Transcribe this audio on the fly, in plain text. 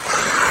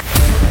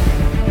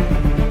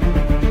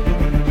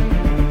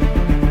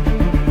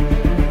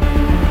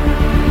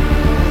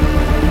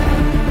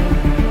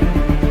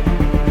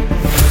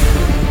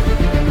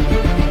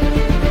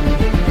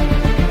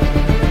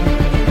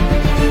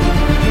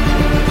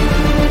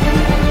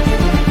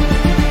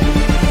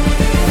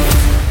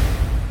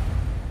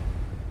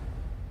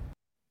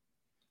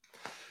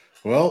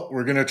Well,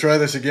 we're going to try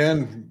this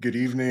again. Good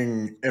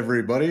evening,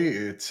 everybody.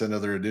 It's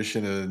another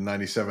edition of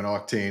 97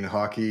 Octane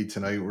Hockey.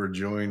 Tonight, we're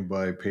joined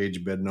by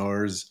Paige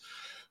Bednarz,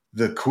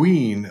 the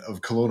queen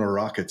of Kelowna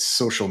Rockets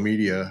social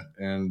media.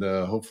 And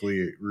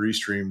hopefully,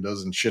 Restream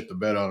doesn't shit the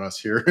bed on us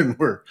here and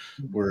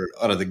we're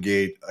out of the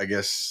gate. I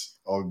guess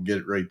I'll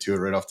get right to it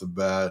right off the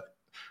bat.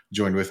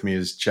 Joined with me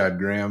is Chad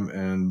Graham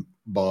and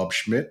Bob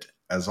Schmidt,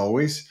 as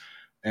always.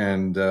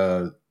 And,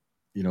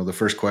 the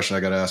first question I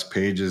got to ask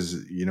Paige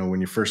is,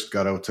 when you first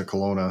got out to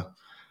Kelowna,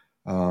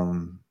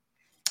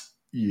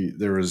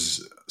 there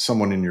was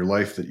someone in your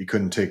life that you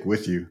couldn't take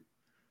with you.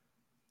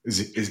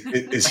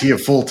 Is he a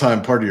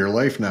full-time part of your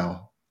life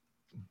now?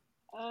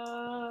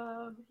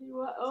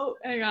 Oh,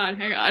 hang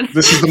on.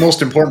 This is the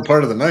most important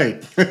part of the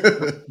night.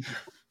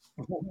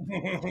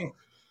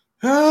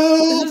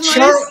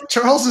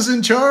 Charles is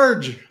in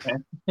charge.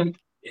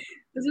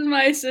 This is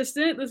my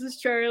assistant. This is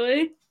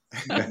Charlie.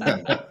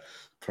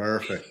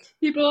 Perfect.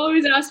 People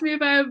always ask me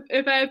if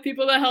I have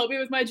people that help me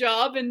with my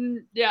job,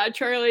 and yeah,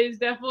 Charlie is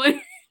definitely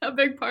a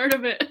big part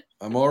of it.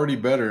 I'm already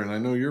better, and I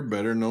know you're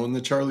better knowing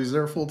that Charlie's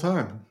there full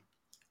time.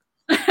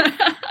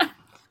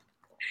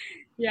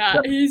 Yeah,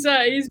 he's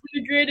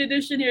been a great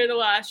addition here the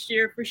last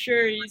year for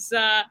sure. He's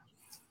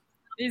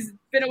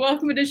been a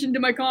welcome addition to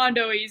my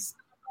condo.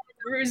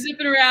 We're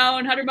zipping around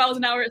 100 miles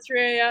an hour at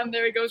 3 a.m.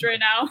 There he goes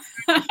right now.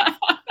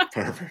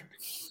 Perfect.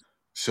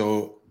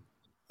 So,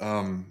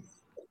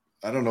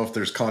 I don't know if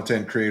there's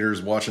content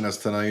creators watching us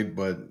tonight,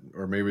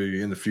 or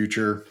maybe in the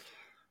future.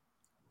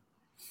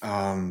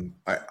 I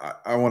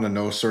want to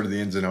know sort of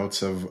the ins and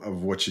outs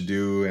of what you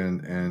do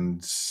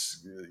and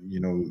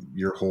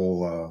your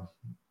whole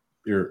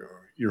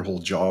your whole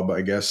job,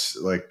 I guess.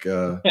 Like we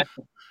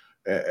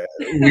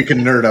can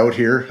nerd out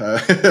here,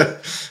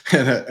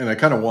 and I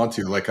kind of want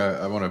to. Like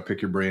I want to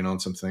pick your brain on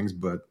some things,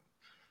 but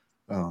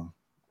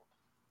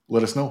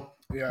let us know.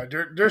 Yeah,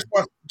 Durst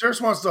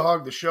wants to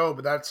hog the show,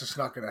 but that's just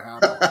not going to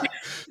happen.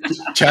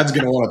 Chad's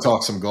going to want to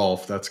talk some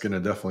golf. That's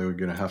definitely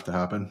going to have to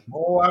happen.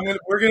 Oh,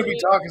 we're going to be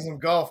talking some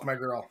golf, my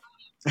girl.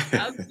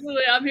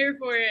 Absolutely, I'm here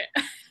for it.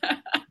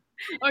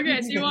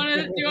 Okay, so do you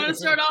want to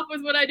start off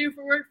with what I do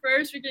for work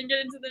first? We can get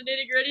into the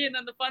nitty gritty and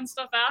then the fun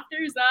stuff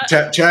after. Is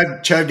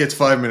that Chad gets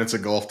 5 minutes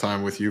of golf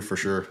time with you for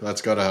sure.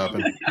 That's got to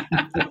happen.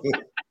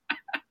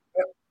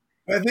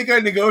 I think I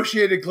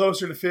negotiated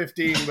closer to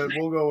 15, but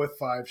we'll go with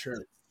 5,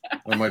 sure.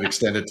 I might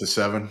extend it to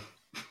 7.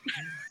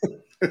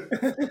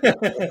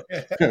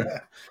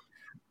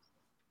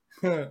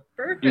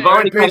 Perfect. You've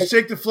already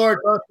take the floor.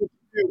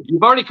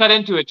 You've already cut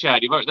into it,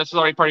 Chad. This is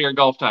already part of your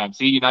golf time.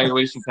 See, now you're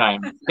wasting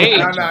time. Paige,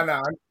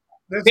 no.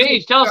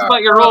 Paige, tell us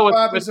about your role with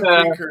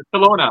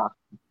Kelowna.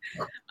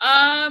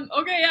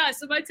 Okay, yeah.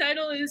 So my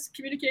title is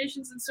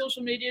Communications and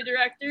Social Media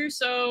Director.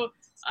 So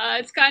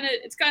it's kind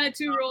of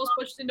two roles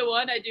pushed into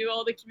one. I do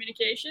all the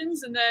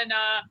communications, and then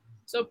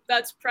so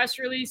that's press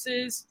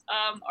releases,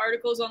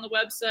 articles on the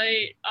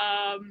website,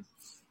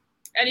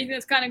 anything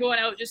that's kind of going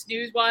out just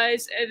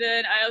news-wise. And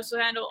then I also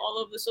handle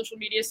all of the social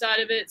media side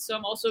of it. So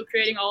I'm also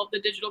creating all of the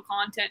digital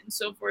content and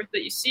so forth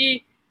that you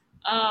see.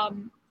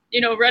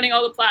 Running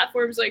all the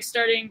platforms, like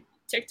starting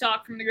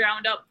TikTok from the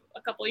ground up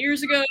a couple of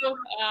years ago,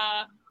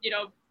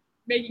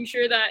 making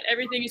sure that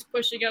everything is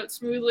pushing out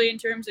smoothly in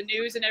terms of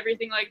news and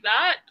everything like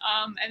that.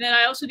 And then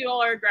I also do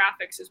all our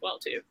graphics as well,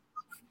 too.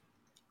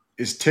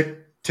 Is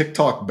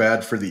TikTok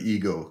bad for the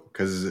ego?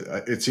 Because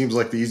it seems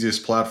like the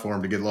easiest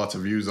platform to get lots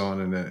of views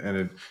on, and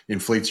it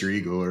inflates your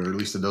ego, or at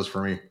least it does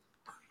for me.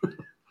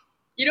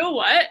 You know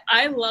what?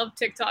 I love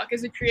TikTok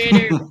as a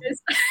creator.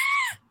 Because,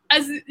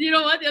 as you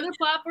know what, the other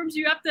platforms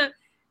you have to.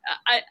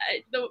 I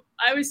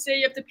always say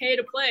you have to pay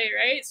to play,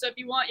 right? So if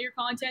you want your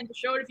content to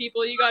show to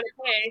people, you got to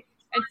pay.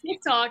 And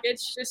TikTok, it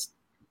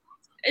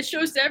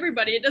shows to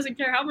everybody. It doesn't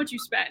care how much you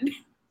spend.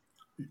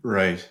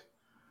 Right.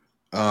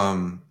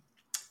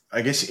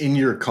 I guess in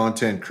your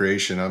content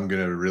creation, I'm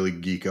going to really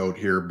geek out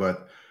here,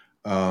 but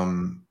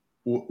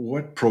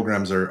what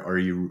programs are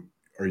you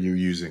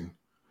using?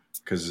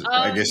 Because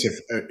I guess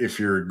if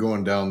you're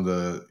going down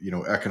the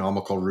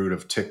economical route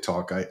of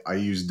TikTok, I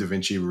use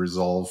DaVinci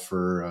Resolve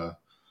for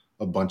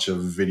a bunch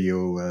of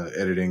video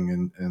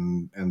editing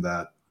and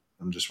that.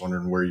 I'm just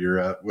wondering where you're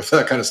at with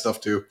that kind of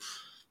stuff too.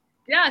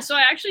 Yeah, so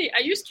I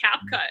use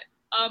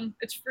CapCut.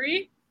 It's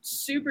free.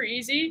 Super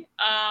easy.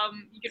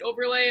 You can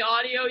overlay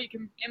audio, you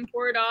can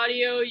import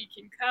audio, you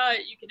can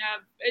cut, you can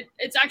have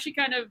it's actually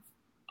kind of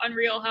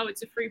unreal how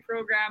it's a free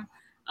program.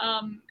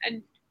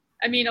 And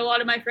I mean, a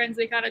lot of my friends,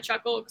 they kind of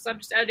chuckle because I'm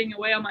just editing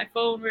away on my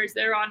phone, whereas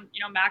they're on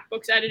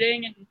MacBooks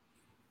editing, and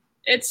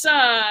it's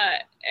a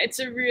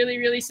really,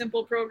 really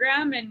simple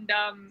program. And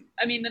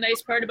I mean, the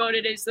nice part about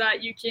it is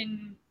that you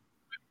can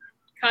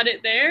cut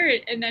it there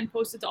and then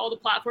post it to all the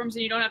platforms,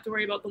 and you don't have to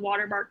worry about the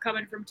watermark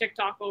coming from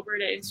TikTok over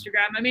to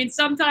Instagram. I mean,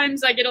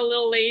 sometimes I get a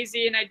little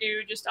lazy and I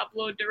do just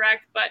upload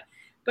direct, but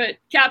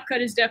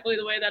CapCut is definitely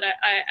the way that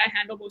I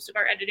handle most of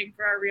our editing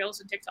for our Reels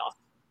and TikTok.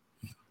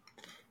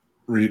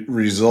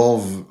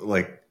 Resolve,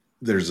 like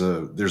there's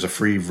a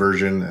free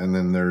version, and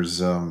then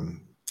there's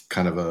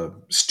kind of a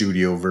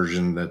studio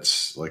version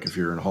that's like if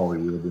you're in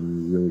Hollywood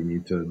and you really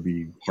need to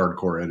be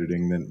hardcore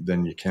editing,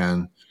 then you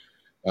can.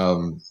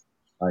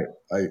 I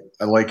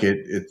like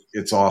it.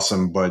 It's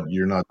awesome, but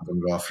you're not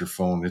doing it off your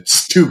phone.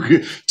 It's too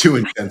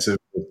intensive.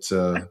 It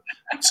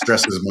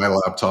stresses my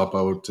laptop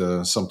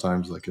out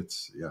sometimes. Like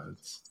it's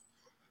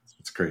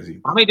crazy.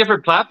 How many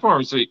different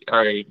platforms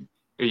are you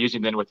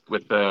using then with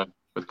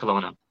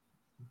Kelowna?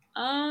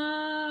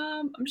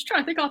 I'm just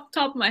trying to think off the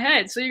top of my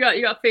head. So you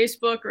got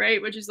Facebook, right,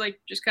 which is like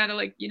just kind of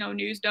like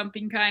news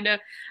dumping kind of,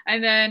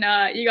 and then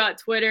you got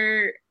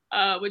Twitter,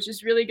 which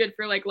is really good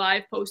for like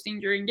live posting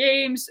during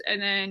games, and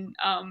then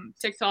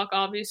TikTok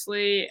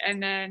obviously,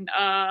 and then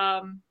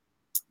I'm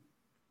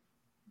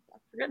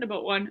forgetting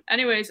about one.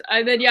 Anyways,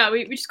 and then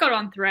we just got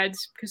on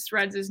Threads because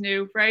Threads is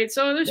new, right?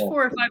 So there's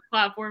 4 or 5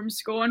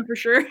 platforms going for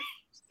sure.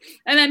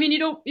 And I mean, you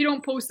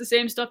don't post the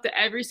same stuff to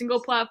every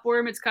single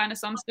platform. It's kind of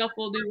some stuff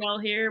will do well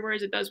here,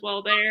 whereas it does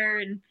well there.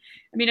 And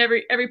I mean,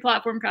 every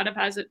platform kind of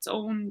has its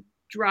own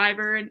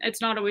driver, and it's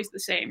not always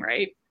the same,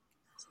 right?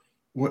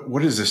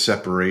 What is the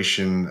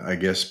separation, I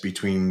guess,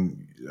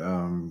 between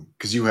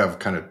because you have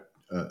kind of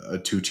a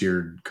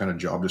 2-tiered kind of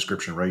job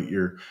description, right?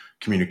 Your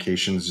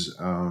communications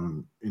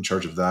in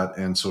charge of that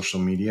and social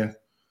media.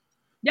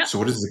 Yeah. So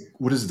what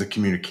is the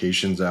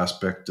communications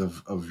aspect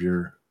of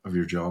your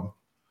job?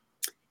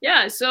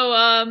 Yeah,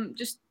 so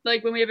just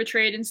like when we have a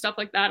trade and stuff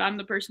like that, I'm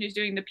the person who's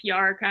doing the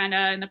PR kind of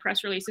and the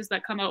press releases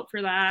that come out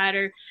for that,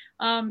 or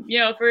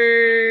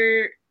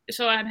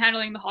so I'm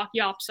handling the hockey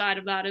ops side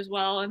of that as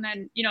well. And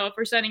then if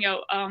we're sending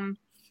out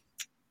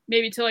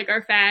maybe to like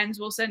our fans,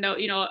 we'll send out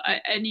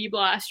an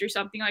e-blast or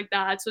something like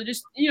that. So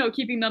just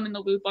keeping them in the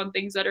loop on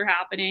things that are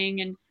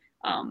happening. And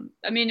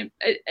I mean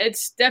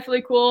it's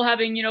definitely cool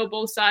having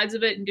both sides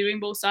of it and doing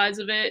both sides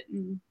of it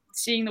and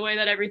seeing the way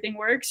that everything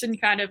works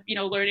and kind of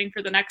learning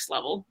for the next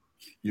level.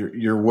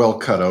 You're well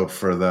cut out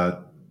for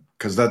that,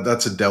 because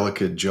that's a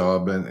delicate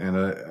job, and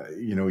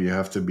you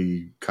have to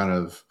be kind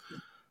of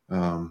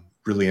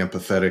really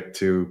empathetic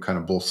to kind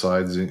of both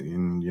sides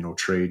in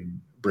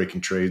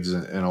breaking trades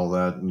and all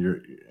that, and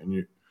you're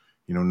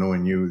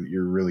knowing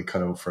you're really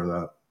cut out for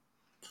that.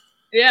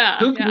 Yeah.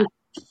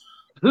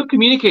 Who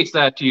communicates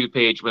that to you,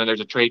 Paige, when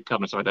there's a trade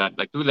coming, something like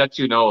that? Like, who lets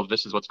you know if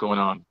this is what's going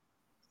on?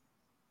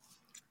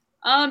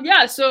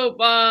 So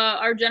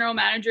our general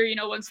manager,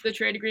 once the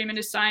trade agreement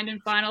is signed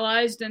and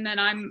finalized, and then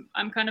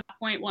I'm kind of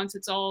point once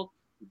it's all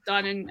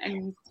done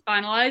and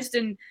finalized,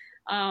 and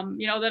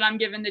then I'm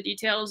given the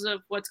details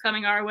of what's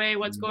coming our way,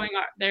 what's going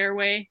their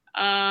way,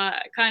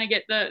 kind of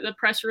get the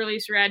press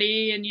release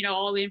ready, and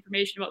all the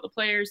information about the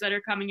players that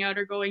are coming out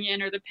or going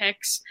in, or the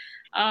picks,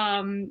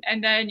 and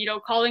then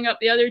calling up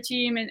the other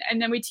team,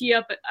 and then we tee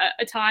up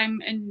a time,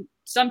 and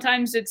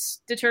sometimes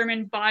it's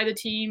determined by the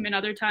team, and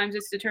other times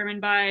it's determined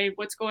by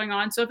what's going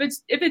on. So if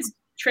it's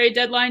trade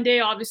deadline day,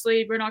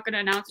 obviously we're not going to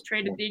announce a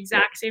trade at the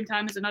exact same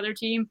time as another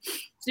team.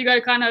 So you got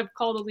to kind of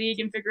call the league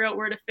and figure out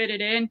where to fit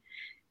it in.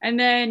 And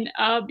then,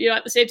 at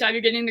the same time,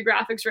 you're getting the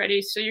graphics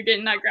ready. So you're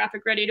getting that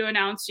graphic ready to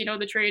announce,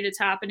 the trade that's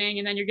happening.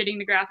 And then you're getting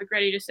the graphic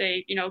ready to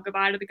say,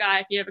 goodbye to the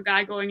guy if you have a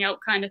guy going out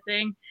kind of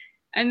thing.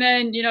 And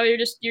then, you're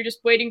just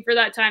waiting for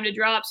that time to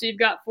drop. So you've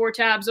got 4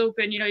 tabs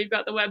open, you've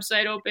got the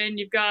website open,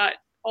 you've got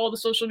all the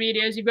social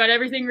medias, you've got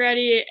everything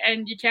ready,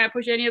 and you can't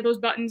push any of those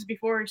buttons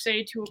before,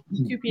 say, 2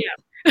 p.m.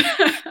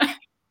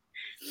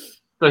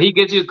 So he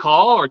gives you a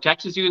call or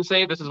texts you and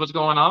say, this is what's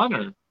going on,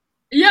 or?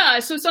 Yeah,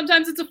 so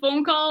sometimes it's a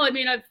phone call. I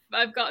mean,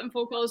 I've gotten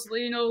phone calls,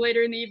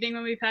 later in the evening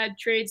when we've had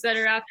trades that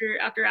are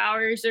after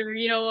hours, or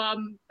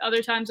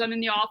other times I'm in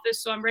the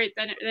office, so I'm right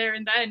there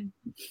and then.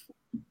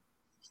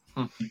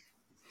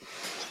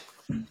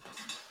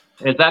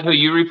 Is that who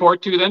you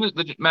report to then, as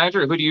the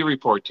manager, or who do you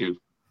report to?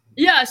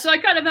 Yeah, so I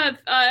kind of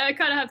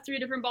have 3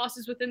 different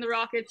bosses within the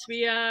Rockets.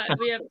 We have,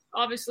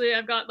 obviously,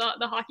 I've got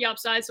the hockey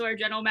ops side, so our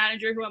general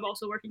manager, who I'm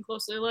also working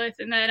closely with,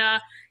 and then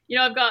I've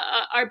got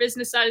our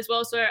business side as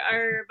well, so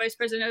our vice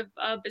president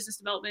of business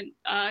development,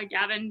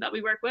 Gavin, that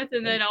we work with,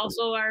 and then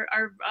also our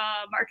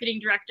marketing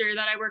director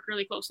that I work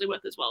really closely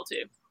with as well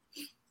too.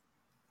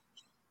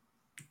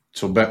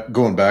 So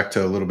going back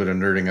to a little bit of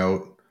nerding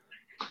out,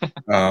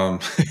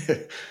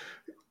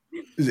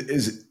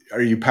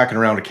 are you packing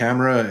around a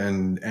camera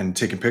and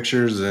taking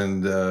pictures?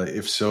 And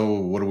if so,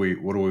 what are we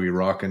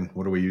rocking?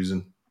 What are we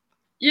using?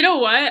 You know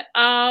what?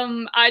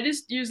 I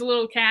just use a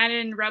little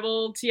Canon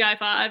Rebel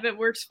TI5. It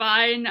works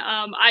fine.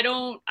 I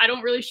don't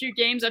really shoot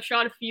games. I've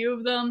shot a few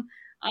of them.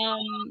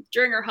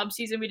 During our hub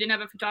season, we didn't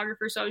have a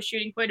photographer, so I was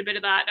shooting quite a bit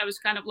of that. I was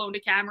kind of loaned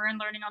a camera and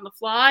learning on the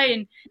fly.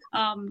 And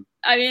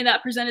I mean,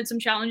 that presented some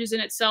challenges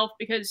in itself,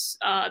 because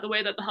the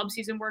way that the hub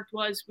season worked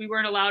was we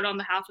weren't allowed on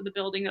the half of the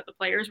building that the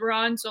players were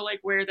on, so like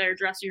where their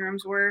dressing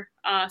rooms were.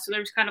 So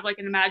there was kind of like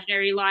an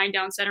imaginary line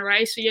down center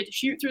ice, so you had to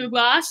shoot through the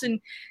glass. And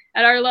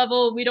at our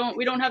level, we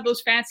don't have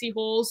those fancy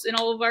holes in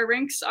all of our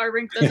rinks. Our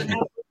rink doesn't have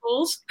those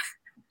holes.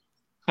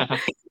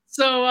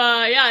 So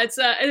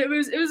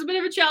it was a bit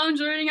of a challenge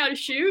learning how to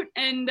shoot,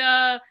 and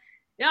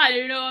yeah,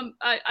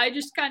 I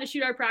just kind of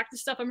shoot our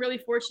practice stuff. I'm really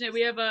fortunate. We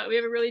have a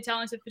really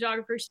talented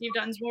photographer, Steve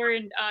Dunsmore,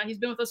 and he's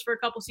been with us for a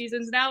couple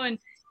seasons now. And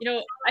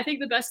I think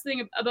the best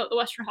thing about the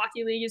Western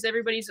Hockey League is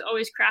everybody's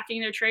always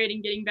crafting their trade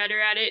and getting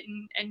better at it,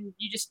 and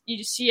you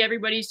just see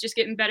everybody's just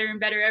getting better and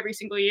better every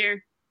single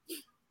year.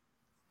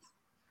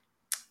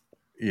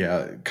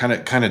 Yeah,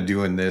 kind of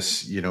doing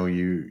this.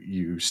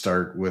 You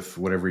start with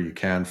whatever you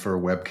can for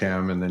a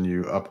webcam, and then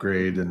you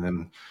upgrade, and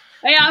then.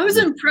 Hey, I was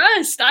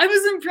impressed.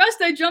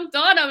 I jumped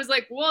on. I was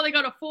like, whoa, they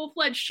got a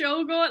full-fledged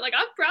show going. Like,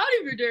 I'm proud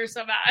of you, dear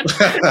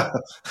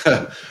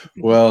Samad.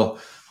 Well,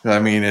 I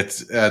mean,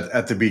 it's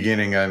at the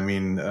beginning. I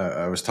mean,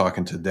 I was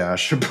talking to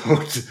Dash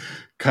about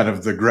kind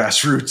of the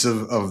grassroots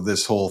of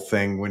this whole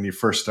thing. When you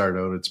first start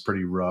out, it's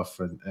pretty rough,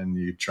 and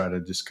you try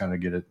to just kind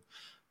of get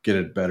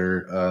it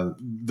better.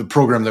 The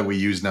program that we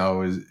use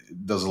now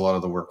does a lot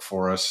of the work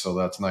for us, so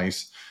that's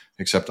nice.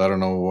 Except I don't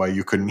know why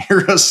you couldn't hear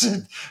us.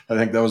 I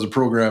think that was a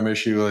program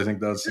issue. I think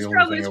that's the only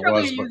thing it was. It's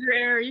probably a user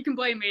error. You can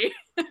blame me.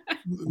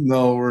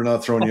 No, we're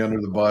not throwing you under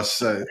the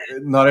bus.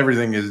 Not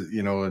everything is,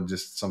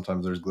 just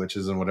sometimes there's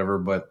glitches and whatever.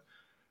 But,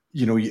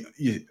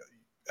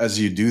 as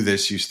you do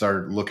this, you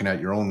start looking at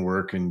your own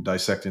work and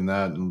dissecting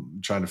that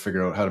and trying to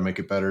figure out how to make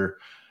it better.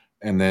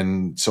 And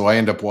then, so I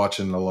end up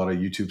watching a lot of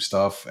YouTube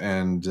stuff,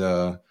 and,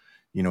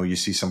 you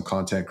see some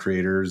content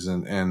creators,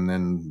 and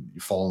then you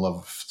fall in love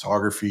with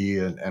photography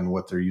and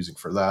what they're using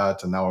for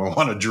that. And now I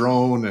want a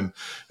drone and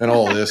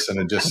all this,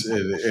 and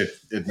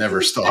it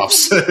never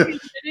stops. Oh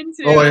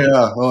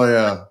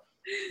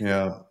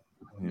yeah.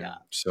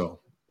 So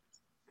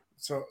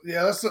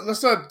yeah,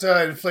 let's not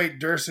inflate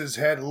Durst's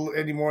head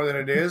any more than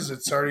it is.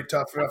 It's already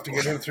tough enough to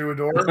get him through a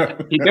door.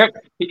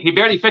 He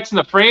barely fits in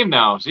the frame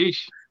now.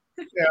 Sheesh.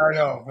 Yeah, I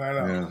know.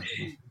 Yeah.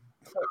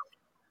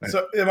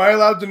 So, am I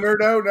allowed to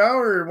nerd out now,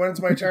 or when's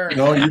my turn?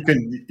 No,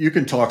 you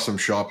can talk some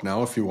shop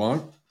now if you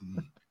want.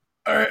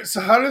 All right.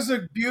 So, how does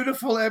a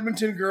beautiful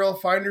Edmonton girl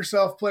find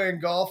herself playing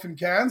golf in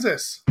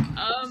Kansas?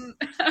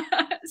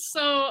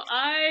 So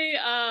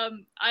I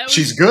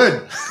she's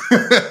good.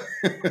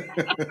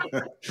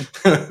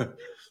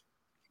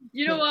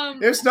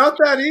 It's not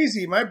that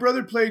easy. My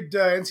brother played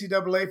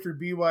NCAA for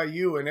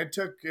BYU, and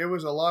it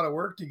was a lot of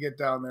work to get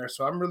down there.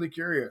 So I'm really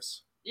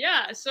curious.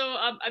 Yeah, so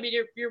I mean,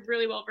 you're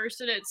really well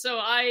versed in it. So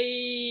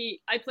I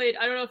played.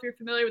 I don't know if you're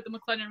familiar with the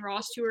McLennan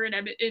Ross Tour in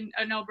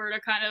Alberta.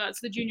 Kind of,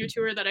 that's the junior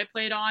tour that I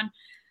played on.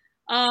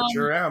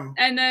 Sure am.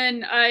 And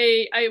then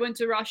I went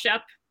to Ross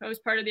Shep. I was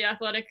part of the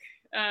athletic,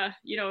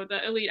 the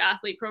elite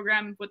athlete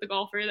program with the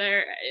golfer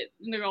there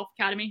in the golf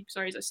academy.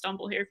 Sorry, as I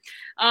stumble here.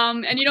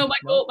 And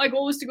my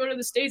goal was to go to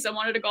the States. I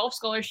wanted a golf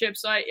scholarship,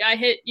 so I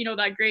hit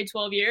that grade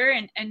 12 year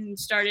and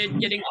started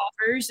getting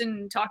offers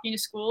and talking to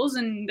schools.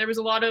 And there was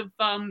a lot of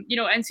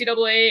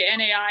NCAA,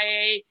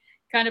 NAIA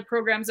kind of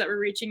programs that were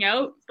reaching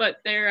out, but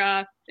they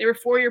were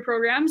 4-year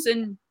programs,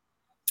 and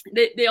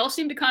they all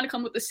seem to kind of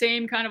come with the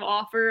same kind of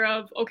offer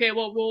of, okay,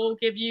 well, we'll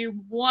give you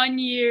 1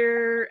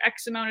 year,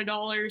 X amount of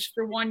dollars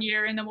for 1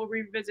 year, and then we'll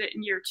revisit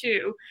in year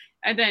 2,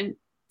 and then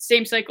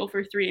same cycle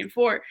for 3 and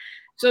 4.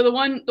 So the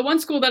one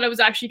school that I was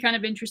actually kind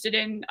of interested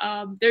in,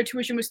 their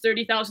tuition was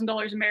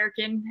 $30,000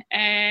 American,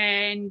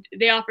 and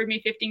they offered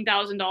me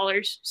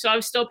 $15,000. So I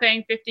was still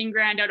paying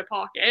 $15,000 out of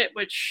pocket,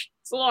 which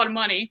is a lot of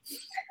money.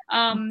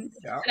 And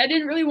I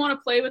didn't really want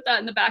to play with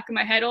that in the back of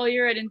my head all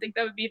year. I didn't think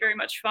that would be very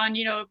much fun.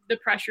 The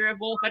pressure of,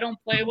 well, if I don't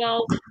play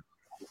well,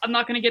 I'm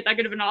not going to get that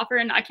good of an offer,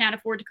 and I can't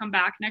afford to come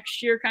back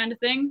next year, kind of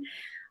thing.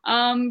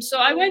 So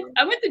I went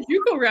the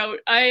JUCO route.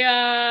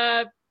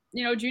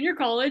 Junior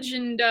college,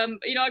 and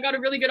I got a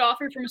really good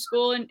offer from a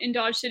school in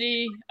Dodge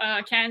City,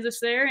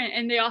 Kansas there,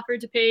 and they offered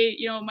to pay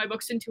my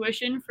books and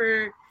tuition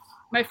for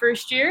my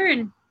first year.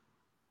 And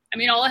I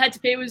mean, all I had to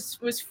pay was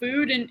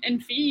food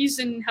and fees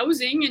and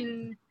housing,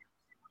 and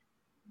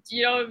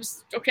it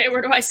was okay.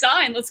 Where do I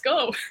sign? Let's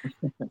go.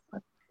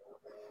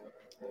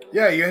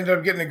 Yeah, you ended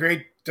up getting a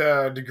great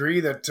degree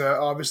that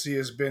obviously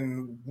has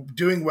been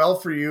doing well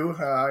for you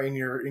in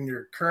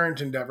your current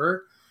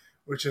endeavor,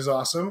 which is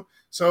awesome.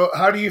 So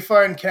how do you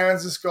find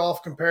Kansas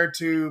golf compared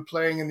to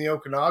playing in the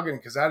Okanagan?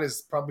 Because that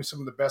is probably some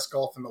of the best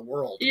golf in the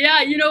world.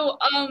 Yeah,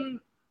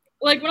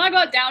 like when I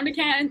got down to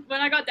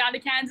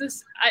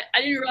Kansas, I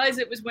didn't realize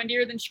it was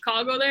windier than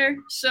Chicago there.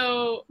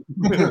 So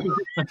we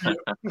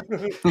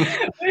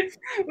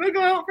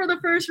go out for the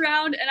first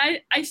round, and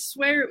I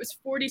swear it was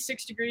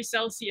 46 degrees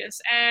Celsius,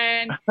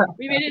 and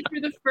we made it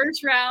through the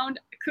first round.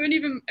 I couldn't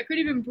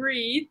even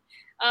breathe,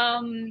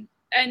 and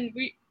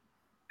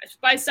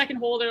by second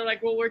hole, they're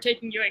like, well, we're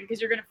taking you in because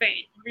you're going to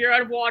faint. You're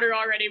out of water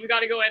already. We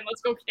got to go in.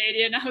 Let's go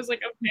Canadian. I was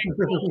like, okay,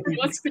 cool.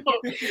 Let's go.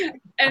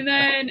 And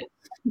then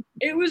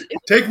it was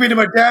take me to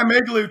my damn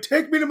igloo.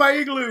 Take me to my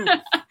igloo.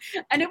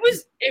 And it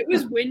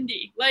was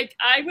windy. Like,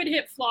 I would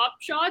hit flop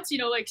shots,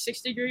 like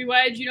 6-degree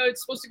wedge.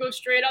 It's supposed to go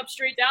straight up,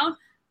 straight down.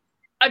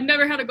 I've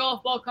never had a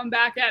golf ball come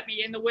back at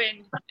me in the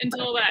wind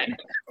until then.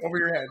 Over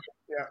your head.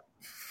 Yeah.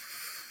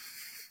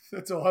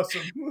 That's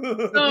awesome.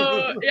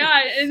 So,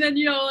 yeah. And then,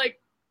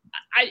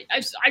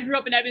 I grew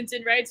up in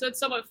Edmonton, right? So it's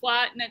somewhat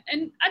flat,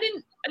 and I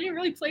didn't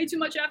really play too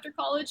much after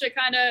college. I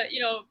kind of,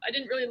 I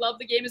didn't really love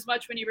the game as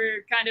much when you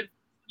were kind of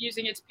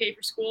using it to pay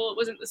for school. It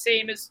wasn't the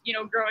same as,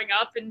 growing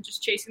up and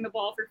just chasing the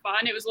ball for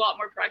fun. It was a lot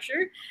more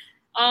pressure.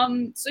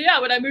 So yeah,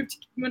 when I moved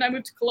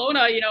to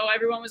Kelowna,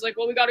 everyone was like,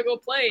 well, we got to go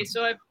play.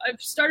 So I've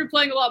started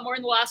playing a lot more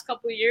in the last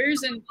couple of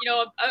years, and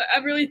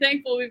I'm really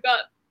thankful. We've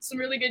got some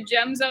really good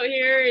gems out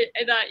here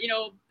that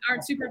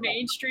aren't super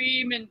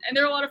mainstream, and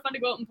they're a lot of fun to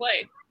go out and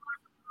play.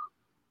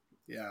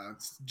 Yeah,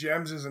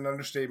 gems is an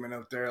understatement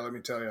out there, let me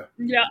tell you.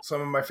 Yeah, some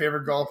of my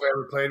favorite golf I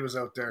ever played was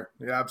out there.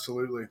 Yeah,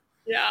 absolutely.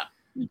 Yeah.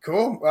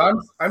 Cool.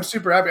 I'm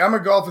super happy. I'm a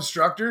golf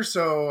instructor,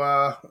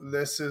 so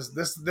this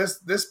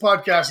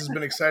podcast has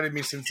been exciting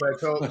me since Mike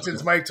told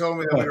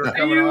me that we were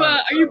coming on.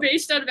 Are you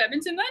based out of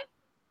Edmonton then?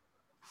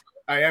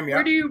 I am. Yeah.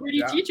 Where do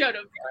you teach out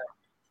of?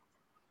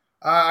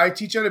 I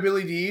teach out of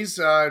Billy D's.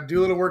 Do a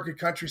little work at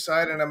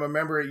Countryside, and I'm a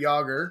member at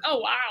Yager. Oh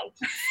wow.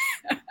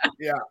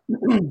 Yeah.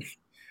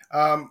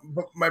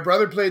 But my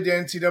brother played the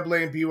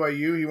NCAA and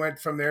BYU. He went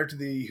from there to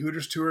the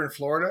Hooters Tour in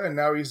Florida, and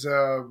now he's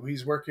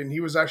working. He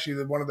was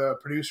actually one of the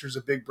producers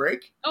of Big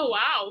Break. Oh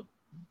wow!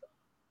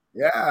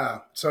 Yeah.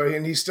 So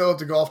and he's still at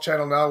the Golf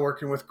Channel now,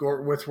 working with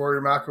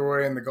Rory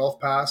McIlroy and the Golf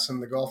Pass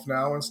and the Golf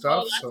Now and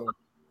stuff.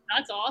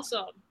 That's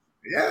awesome.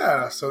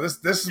 Yeah. So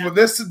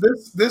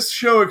this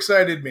show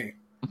excited me.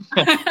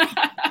 Well,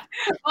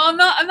 I'm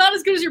not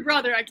as good as your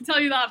brother. I can tell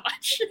you that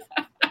much.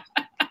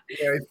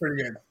 Yeah, he's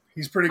pretty good.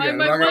 He's pretty good. I'm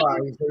not gonna lie,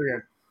 he's pretty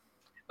good.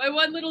 My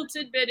one little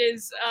tidbit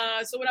is,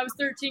 so when I was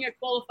 13, I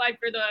qualified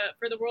for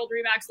the World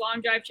Remax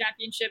Long Drive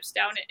Championships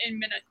down in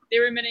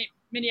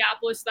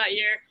Minneapolis that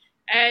year,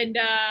 and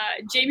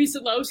Jamie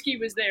Sadlowski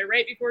was there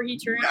right before he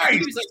turned. Nice. He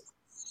was like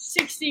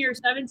 16 or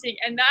 17,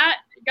 and that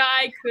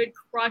guy could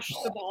crush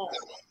the ball.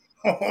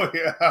 Oh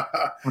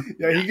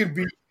yeah.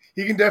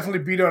 He can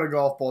definitely beat on a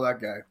golf ball.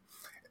 That guy.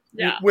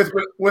 Yeah. With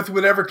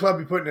whatever club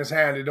he put in his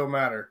hand, it don't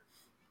matter.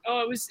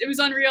 Oh, it was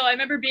unreal. I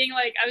remember being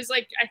I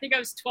think I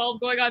was 12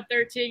 going on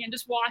 13, and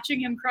just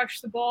watching him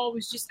crush the ball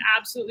was just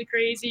absolutely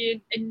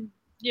crazy, and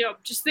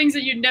just things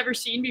that you'd never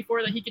seen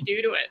before that he could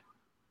do to it.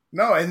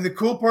 No, and the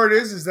cool part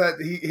is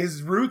that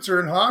his roots are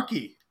in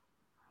hockey.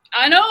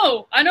 I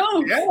know.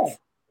 Yeah.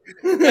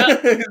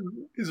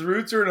 His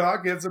roots are in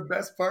hockey. That's the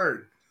best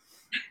part.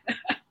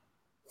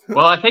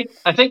 Well, I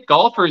think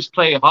golfers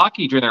play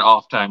hockey during their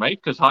off time, right?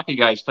 Because hockey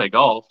guys play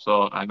golf,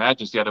 so I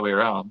imagine it's the other way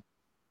around.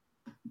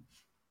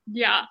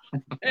 Yeah.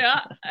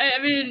 I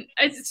mean,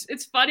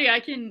 it's funny.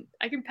 I can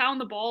pound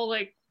the ball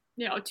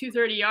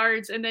 230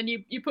 yards, and then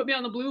you put me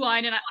on the blue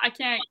line, and I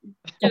can't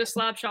get a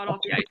slap shot off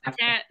the ice. I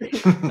can't.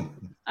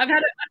 I've had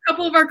a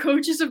couple of our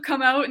coaches have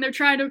come out, and they're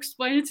trying to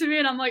explain it to me,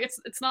 and I'm like,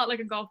 it's not like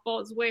a golf ball.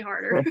 It's way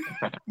harder.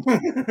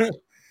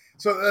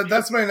 So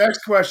that's my next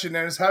question,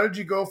 then, is how did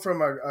you go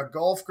from a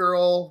golf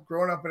girl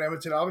growing up in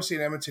Edmonton? Obviously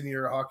in Edmonton,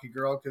 you're a hockey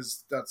girl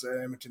because that's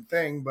an Edmonton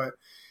thing, but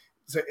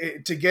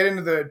to get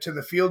into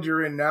the field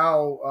you're in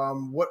now,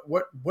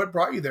 what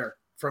brought you there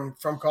from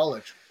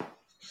college?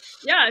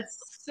 Yeah,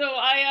 so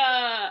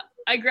I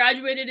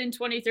graduated in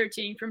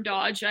 2013 from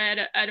Dodge.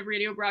 I had a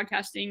radio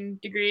broadcasting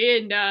degree,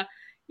 and I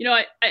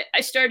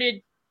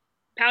started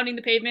pounding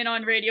the pavement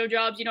on radio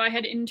jobs. I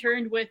had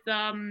interned with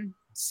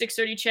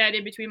 630 CHED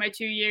in between my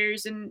 2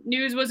 years, and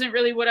news wasn't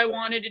really what I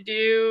wanted to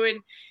do, and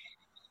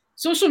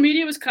social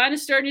media was kind of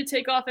starting to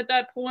take off at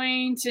that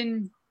point,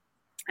 and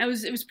it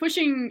was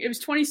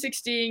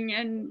 2016,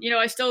 and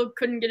I still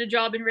couldn't get a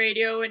job in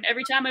radio. And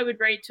every time I would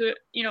write to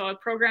a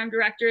program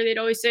director, they'd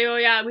always say, "Oh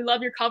yeah, we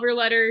love your cover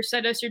letter,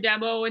 send us your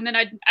demo," and then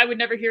I would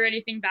never hear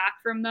anything back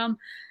from them.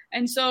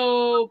 And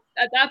so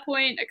at that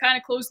point, I kind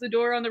of closed the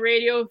door on the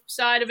radio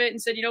side of it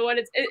and said, you know what,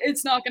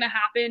 it's not going to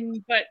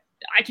happen, but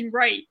I can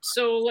write,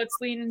 so let's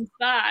lean into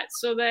that.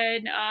 So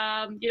then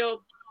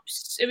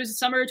it was the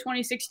summer of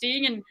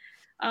 2016, and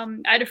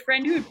I had a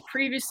friend who had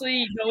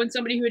previously known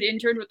somebody who had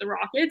interned with the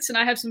Rockets, and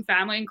I have some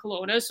family in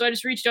Kelowna. So I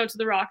just reached out to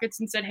the Rockets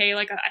and said, hey,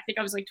 I think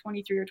I was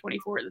 23 or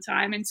 24 at the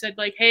time, and said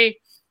hey,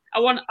 I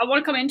want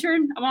to come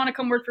intern. I want to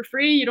come work for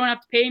free. You don't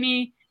have to pay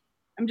me.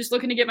 I'm just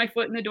looking to get my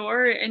foot in the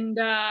door. And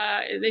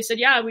they said,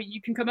 yeah, you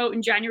can come out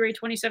in January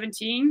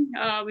 2017.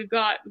 We've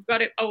got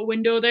a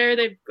window there.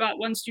 They've got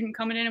one student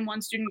coming in and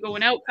one student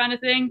going out kind of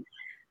thing.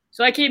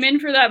 So I came in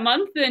for that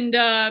month, and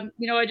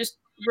I just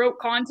wrote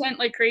content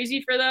like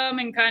crazy for them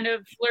and kind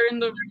of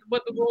learned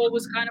what the role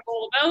was kind of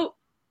all about.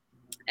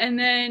 And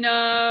then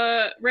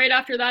right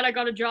after that, I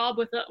got a job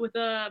with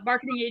a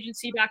marketing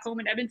agency back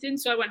home in Edmonton.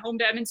 So I went home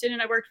to Edmonton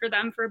and I worked for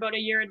them for about a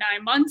year and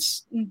 9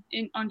 months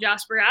on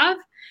Jasper Ave.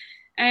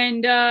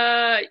 And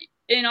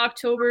in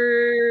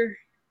October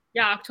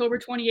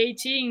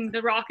 2018,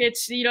 the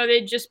Rockets,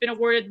 they'd just been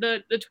awarded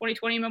the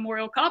 2020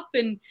 Memorial Cup,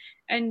 and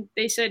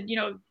they said,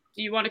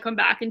 do you want to come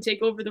back and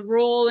take over the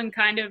role and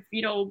kind of,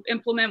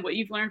 implement what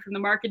you've learned from the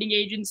marketing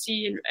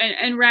agency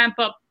and ramp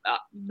up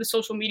the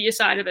social media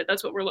side of it?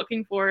 That's what we're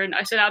looking for. And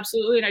I said,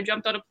 absolutely. And I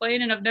jumped on a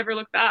plane and I've never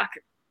looked back.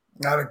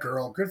 Not a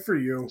girl. Good for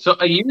you. So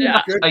a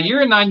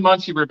year and 9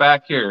 months you were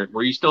back here.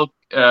 Were you still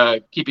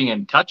keeping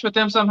in touch with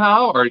them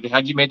somehow, or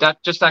had you made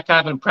that kind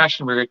of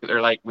impression where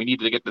they're like, we need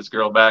to get this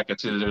girl back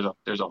as soon as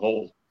there's a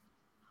hole?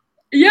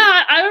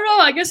 Yeah, I don't know.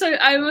 I guess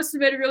I must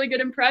have made a really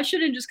good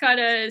impression and just kind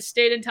of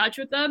stayed in touch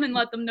with them and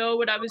let them know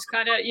what I was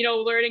kind of,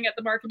 learning at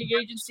the marketing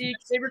agency.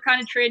 They were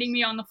kind of training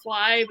me on the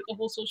fly with the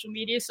whole social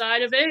media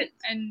side of it.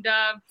 And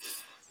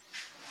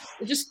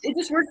it just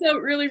worked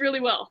out really, really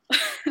well.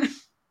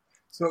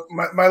 So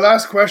my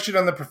last question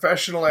on the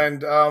professional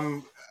end,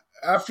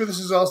 after this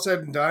is all said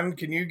and done,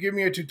 can you give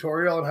me a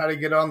tutorial on how to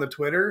get on the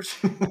Twitters?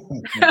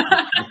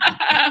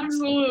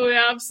 Absolutely.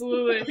 I'm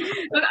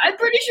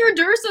pretty sure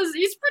Dursa's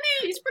he's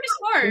pretty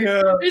smart.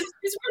 Yeah. He's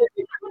a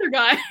pretty Twitter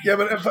guy. Yeah,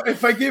 but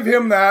if I give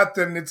him that,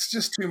 then it's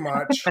just too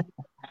much.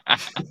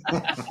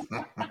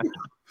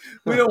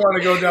 We don't want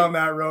to go down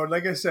that road.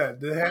 Like I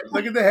said,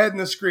 look at the head in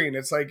the screen.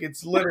 It's like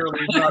it's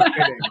literally not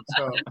fitting.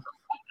 So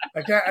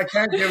I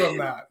can't give him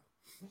that.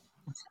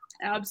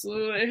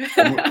 Absolutely.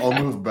 I'll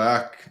move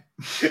back.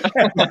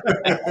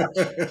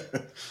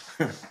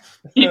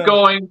 Keep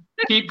going.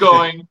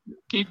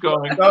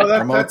 No,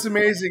 that's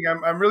amazing.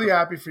 I'm really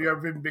happy for you.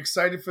 I've been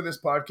excited for this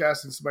podcast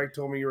since Mike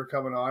told me you were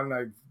coming on.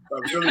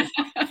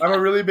 I'm a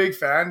really big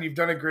fan. You've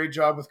done a great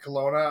job with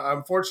Kelowna.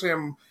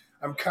 Unfortunately,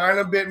 I'm kind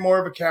of a bit more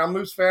of a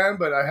Kamloops fan,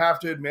 but I have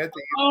to admit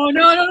that.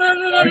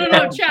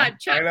 No, Chad.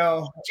 I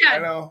know.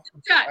 Chad.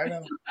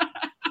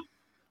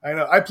 I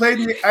know. I played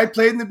in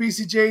the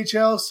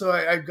BCJHL, so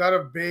I got a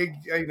big.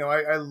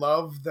 I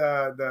love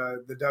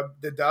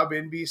the dub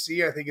in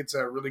BC. I think it's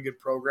a really good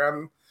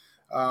program.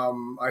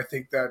 I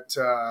think that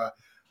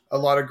a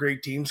lot of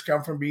great teams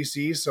come from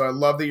BC, so I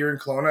love that you're in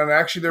Kelowna. And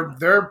actually,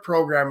 their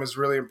program is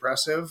really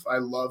impressive. I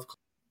love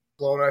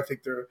Kelowna. I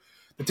think the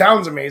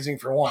town's amazing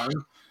for one,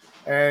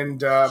 and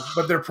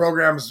but their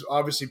program's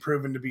obviously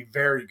proven to be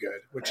very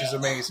good, which is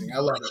amazing. I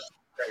love it.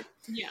 Great.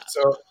 Yeah.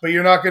 So, but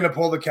you're not going to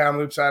pull the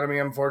Kamloops out of me,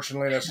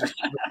 unfortunately. That's just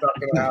not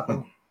going to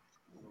happen.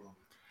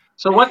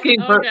 So what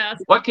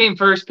came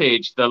first,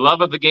 Paige? The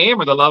love of the game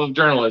or the love of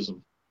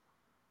journalism?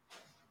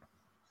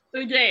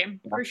 The game,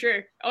 for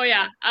sure. Oh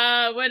yeah.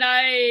 When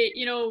I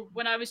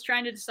was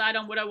trying to decide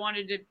on what I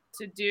wanted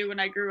to do when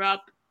I grew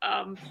up,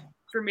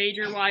 for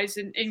major wise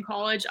in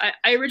college,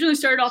 I originally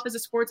started off as a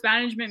sports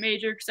management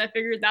major because I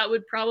figured that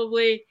would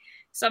probably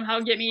somehow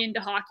get me into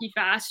hockey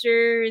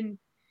faster. And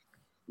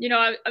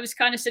I was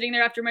kind of sitting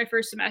there after my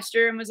first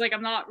semester and was like,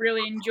 I'm not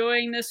really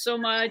enjoying this so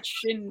much,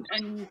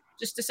 and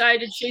just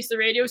decided to chase the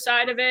radio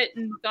side of it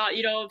and thought,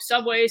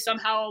 some way,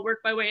 somehow I'll work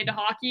my way into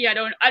hockey. I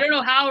don't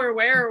know how or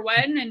where or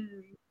when, and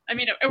I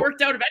mean, it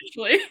worked out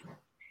eventually.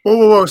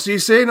 Whoa. So you're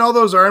saying all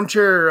those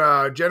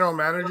armchair general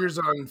managers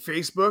on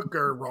Facebook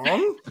are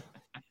wrong?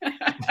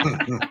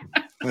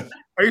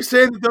 Are you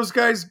saying that those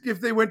guys, if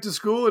they went to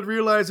school, would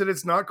realize that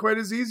it's not quite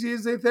as easy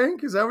as they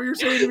think? Is that what you're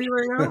saying to me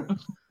right now?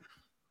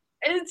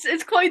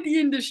 It's quite the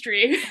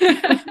industry.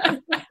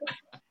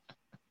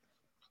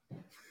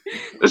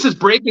 This is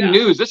breaking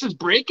news.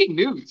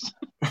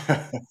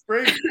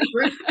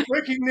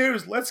 Breaking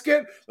news. Let's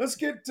get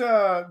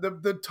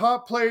the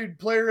top paid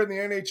player in the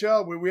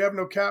NHL. We have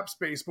no cap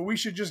space, but we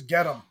should just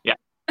get him. Yeah.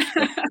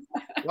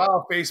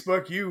 Wow,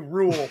 Facebook, you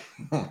rule.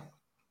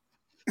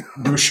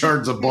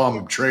 Bouchard's a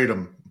bum. Trade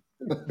him.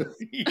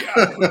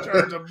 Yeah,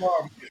 Bouchard's a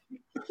bum.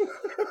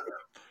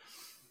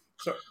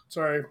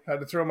 Sorry, had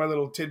to throw my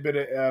little tidbit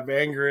of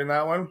anger in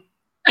that one.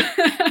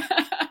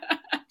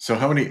 So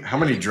how many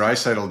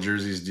Draisaitl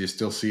jerseys do you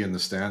still see in the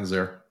stands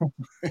there?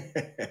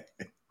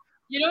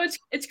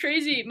 It's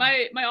crazy.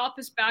 My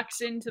office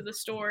backs into the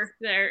store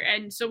there,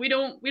 and so we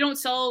don't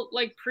sell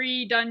like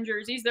pre-done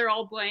jerseys. They're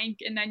all blank,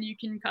 and then you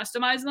can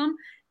customize them.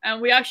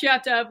 And we actually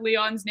have to have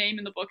Leon's name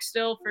in the book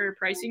still for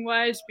pricing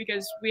wise,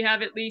 because we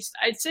have at least,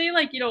 I'd say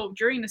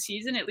during the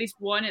season, at least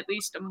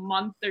a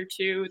month or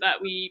two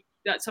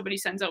that somebody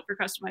sends out for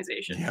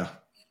customization. Yeah.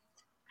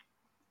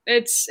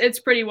 It's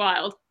pretty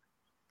wild.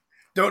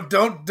 Don't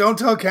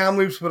tell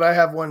Kamloops, but I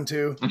have one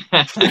too.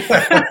 That's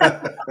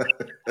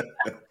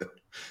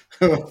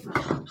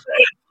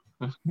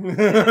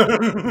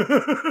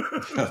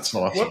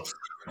awesome.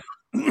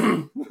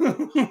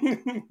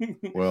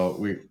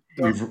 Well,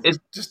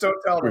 just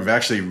don't tell them. We've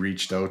actually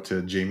reached out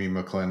to Jamie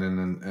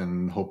McLennan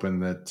and hoping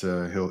that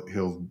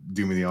he'll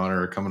do me the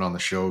honor of coming on the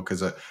show,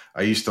 because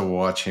I used to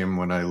watch him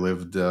when I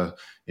lived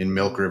in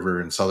Milk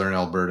River in southern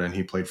Alberta, and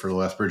he played for the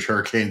Lethbridge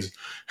Hurricanes,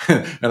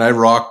 and I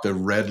rocked a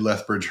red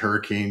Lethbridge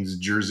Hurricanes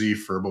jersey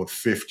for about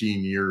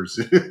 15 years.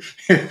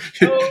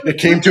 It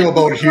came to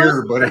about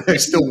here, but I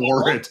still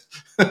wore it.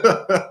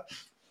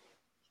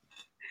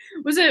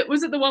 Was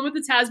it the one with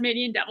the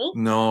Tasmanian Devil?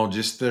 No,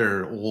 just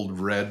their old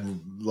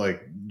red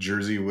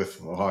jersey with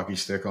a hockey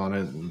stick on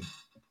it, and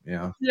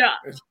yeah.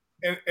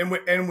 And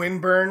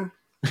windburn.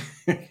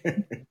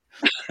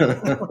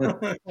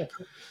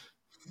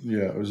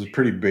 Yeah, it was a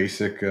pretty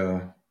basic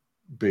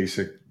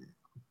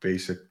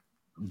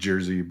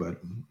jersey,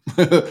 but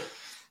I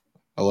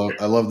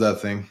love that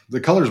thing. The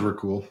colors were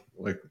cool.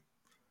 It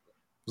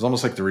was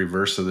almost like the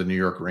reverse of the New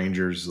York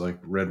Rangers, like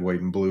red,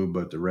 white, and blue,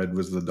 but the red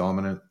was the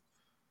dominant.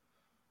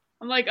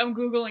 I'm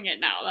Googling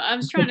it now. I'm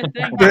just trying to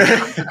think.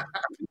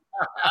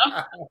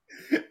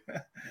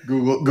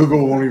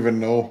 Google won't even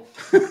know.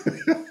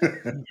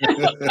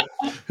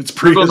 It's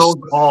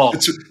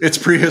it's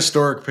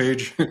prehistoric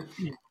page.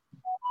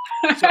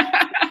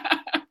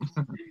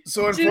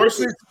 So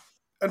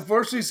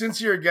unfortunately,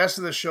 since you're a guest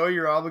of the show,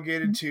 you're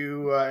obligated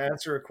to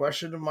answer a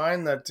question of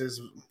mine that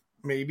is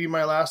maybe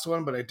my last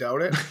one, but I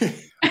doubt it.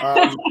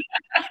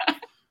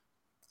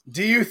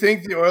 Do you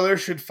think the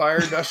Oilers should fire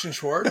Dustin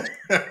Schwartz?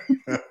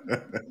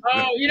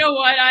 Oh, you know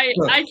what?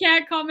 I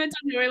can't comment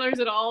on the Oilers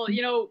at all.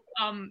 You know,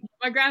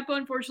 my grandpa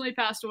unfortunately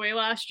passed away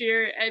last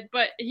year,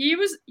 but he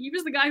was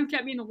the guy who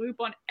kept me in the loop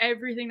on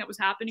everything that was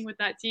happening with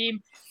that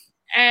team.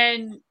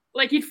 And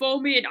like he'd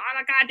phone me and the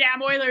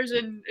goddamn Oilers,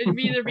 and it'd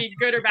either be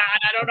good or bad.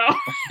 I don't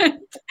know.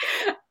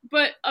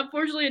 But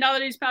unfortunately, now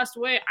that he's passed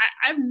away,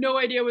 I have no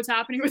idea what's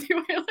happening with the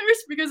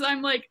Oilers because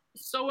I'm like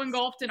so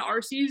engulfed in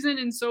our season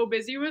and so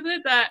busy with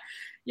it that,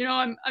 you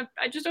know,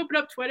 I just opened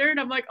up Twitter and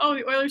I'm like, oh,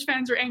 the Oilers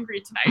fans are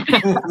angry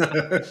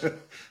tonight.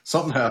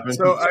 Something happened.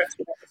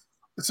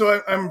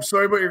 So I'm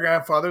sorry about your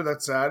grandfather.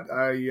 That's sad.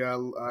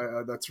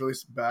 That's really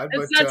bad.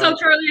 That's how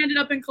Charlie ended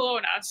up in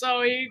Kelowna.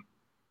 So he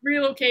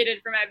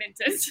relocated from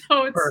Edmonton.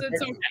 So it's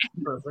okay.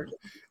 Perfect.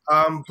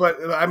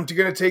 But I'm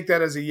going to take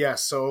that as a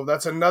yes. So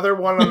that's another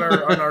one on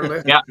our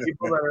list of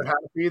people that are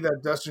happy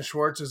that Dustin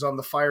Schwartz is on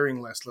the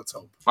firing list. Let's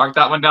hope. Mark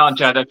that one down,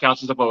 Chad. That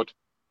counts as a vote.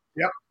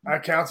 Yep,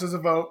 that counts as a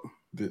vote.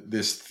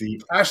 This theme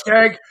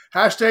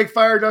hashtag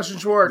fire Dustin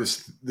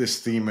Schwartz. This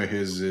theme of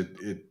his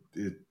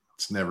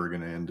it's never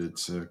going to end.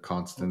 It's a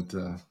constant.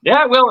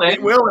 Yeah, it will end.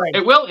 It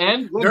will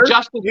end. When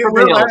justice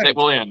prevails, it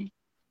will end.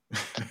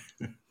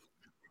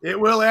 It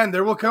will end.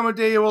 There will come a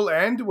day it will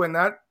end when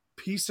that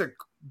piece of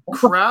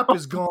crap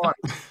is gone.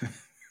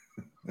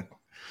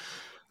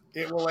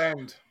 It will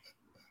end.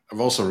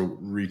 I've also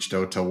reached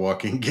out to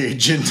Joaquin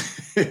Gage, and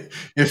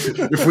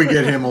if we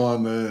get him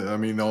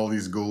on all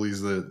these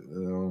goalies that,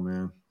 oh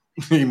man,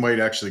 he might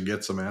actually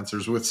get some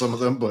answers with some of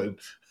them, but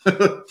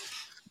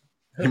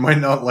he might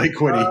not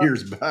like what he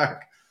hears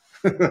back.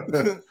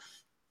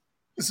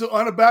 So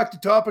on a back to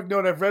topic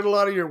note, I've read a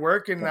lot of your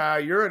work, and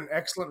you're an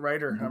excellent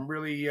writer. I'm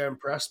really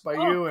impressed by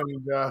you,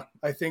 and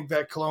I think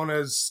that Kelowna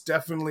is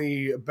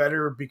definitely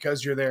better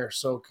because you're there.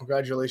 So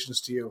congratulations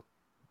to you.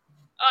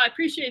 I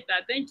appreciate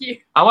that. Thank you.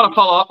 I want to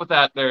follow up with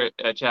that there,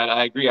 Chad.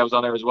 I agree. I was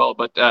on there as well.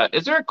 But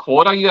is there a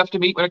quota you have to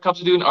meet when it comes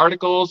to doing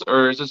articles,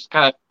 or is this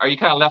are you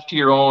kind of left to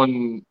your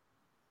own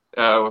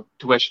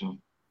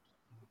tuition?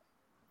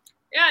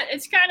 Yeah,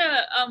 it's kind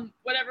of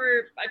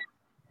whatever I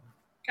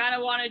kind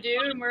of want to do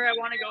and where I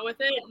want to go with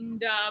it.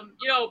 And,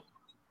 you know,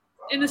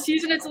 in the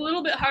season, it's a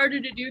little bit harder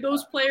to do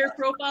those player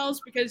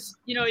profiles because,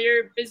 you know,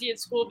 you're busy at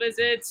school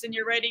visits and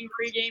you're writing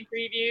pregame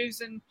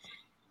previews. And,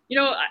 you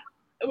know,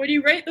 when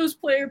you write those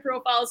player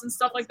profiles and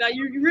stuff like that,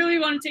 you really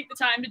want to take the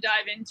time to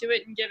dive into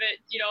it and give it,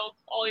 you know,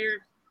 all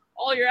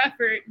your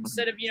effort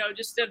instead of, you know,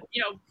 just a,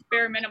 you know,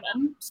 bare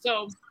minimum.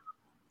 So,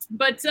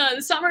 but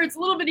the summer, it's a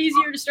little bit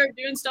easier to start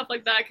doing stuff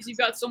like that because you've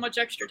got so much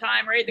extra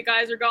time, right? The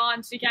guys are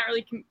gone, so you can't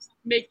really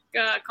make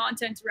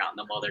content around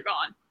them while they're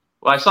gone.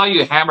 Well, I saw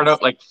you hammered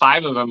out like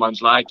 5 of them on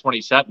July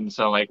 27th,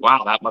 so like,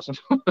 wow, that must have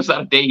was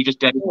that a day you just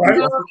did?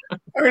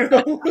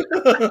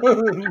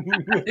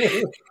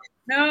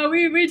 No,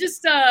 we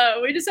just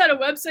had a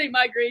website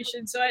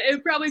migration, so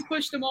it probably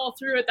pushed them all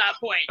through at that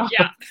point.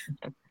 Yeah.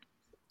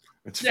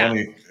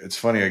 Funny. It's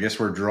funny. I guess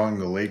we're drawing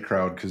the late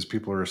crowd because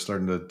people are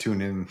starting to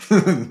tune in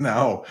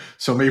now.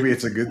 So maybe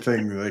it's a good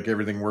thing. Like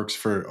everything works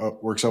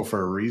out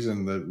for a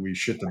reason that we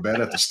shit the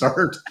bed at the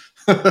start.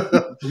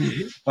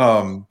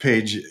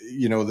 Paige,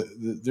 you know,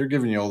 they're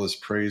giving you all this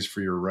praise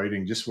for your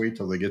writing. Just wait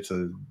till they get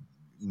to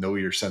know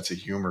your sense of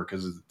humor,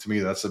 because to me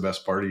that's the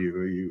best part of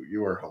you.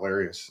 You are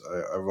hilarious.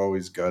 I've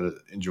always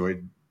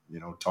enjoyed, you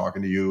know,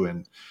 talking to you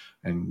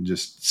and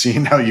just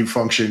seeing how you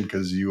function,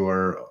 because you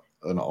are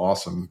an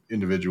awesome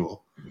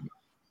individual.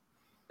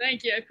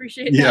 Thank you. I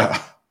appreciate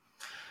that.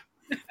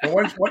 Yeah.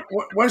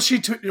 Once she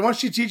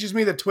teaches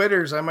me the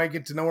Twitters, I might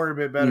get to know her a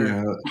bit better.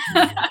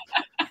 Yeah.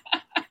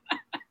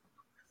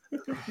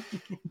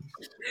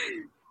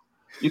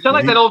 You sound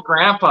like that old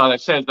grandpa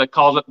that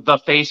calls it the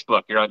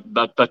Facebook. You're on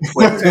the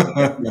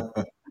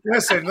Twitter.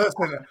 Listen.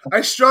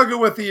 I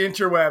struggle with the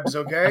interwebs,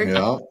 okay?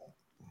 Yeah.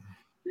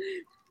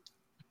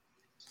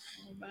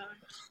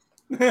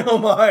 Oh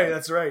my,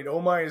 that's right. Oh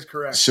my is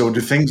correct. So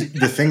do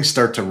things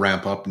start to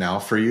ramp up now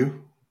for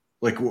you?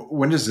 Like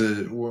when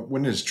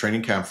is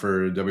training camp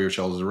for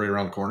WHL? Is it right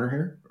around the corner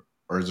here,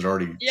 or is it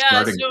already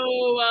starting? Yeah,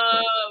 so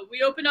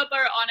we open up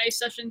our on ice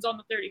sessions on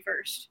the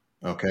 31st.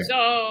 Okay.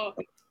 So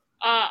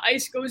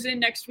ice goes in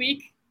next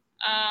week,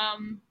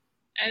 and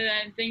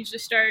then things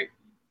just start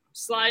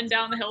sliding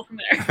down the hill from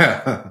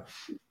there.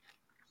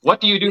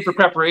 What do you do for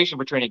preparation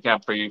for training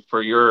camp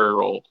for your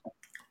role?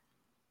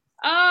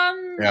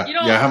 Yeah. You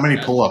know, how many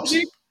pull-ups?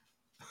 You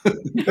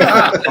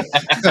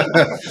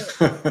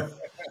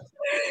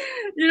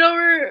know,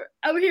 we're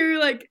out here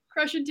like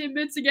crushing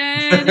Timbits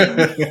again. And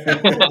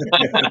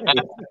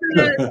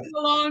a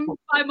long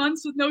 5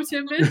 months with no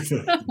Timbits.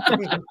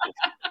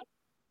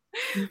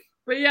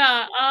 But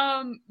yeah,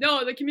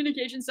 no, the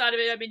communication side of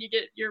it, I mean, you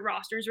get your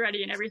rosters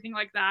ready and everything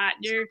like that.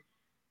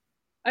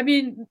 I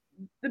mean,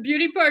 the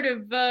beauty part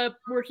of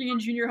working in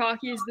junior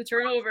hockey is the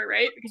turnover,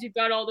 right? Because you've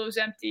got all those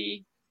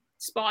empty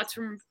spots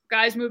from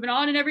guys moving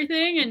on and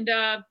everything. And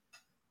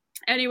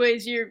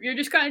anyways, you're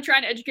just kind of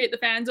trying to educate the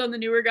fans on the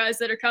newer guys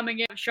that are coming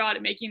in, a shot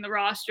at making the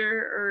roster,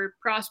 or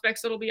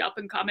prospects that'll be up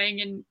and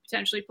coming and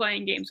potentially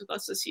playing games with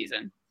us this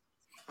season.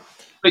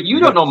 But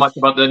you don't know much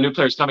about the new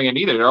players coming in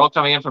either. They're all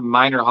coming in from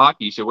minor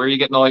hockey. So where are you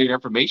getting all your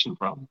information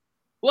from?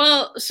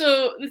 Well,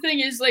 so the thing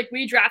is, like,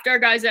 we draft our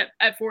guys at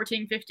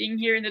 14, 15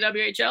 here in the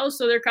WHL.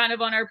 So they're kind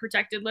of on our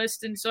protected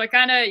list. And so I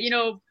kind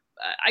of,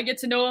 I get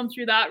to know them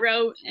through that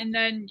route. And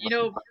then,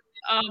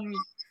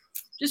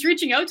 just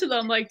reaching out to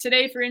them. Like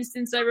today, for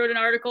instance, I wrote an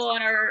article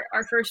on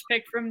our first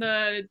pick from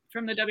the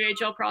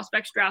WHL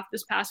prospects draft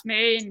this past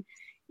May. And,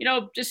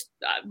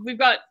 we've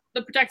got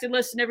the protected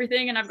list and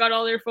everything, and I've got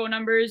all their phone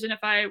numbers. And if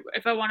I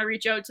want to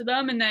reach out to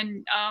them, and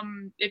then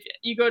if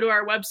you go to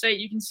our website,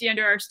 you can see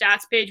under our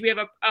stats page, we have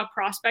a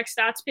prospect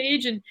stats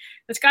page, and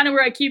that's kind of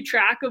where I keep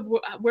track of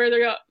where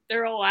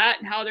they're all at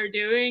and how they're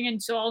doing.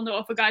 And so I'll know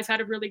if a guy's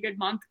had a really good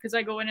month, because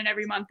I go in and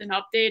every month and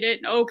update it.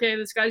 And okay,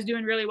 this guy's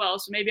doing really well,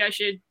 so maybe I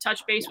should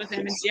touch base with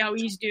him and see how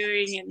he's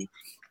doing. And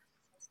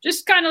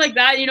just kind of like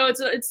that,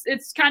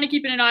 it's kind of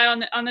keeping an eye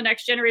on the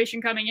next generation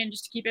coming in,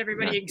 just to keep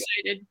everybody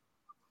excited.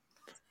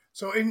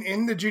 So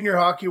in the junior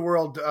hockey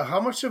world, how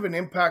much of an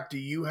impact do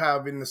you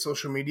have in the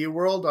social media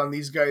world on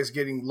these guys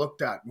getting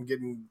looked at and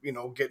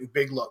getting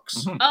big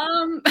looks?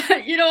 I'm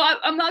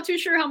not too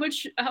sure how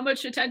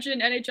much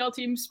attention NHL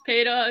teams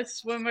pay to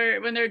us when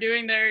they're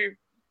doing their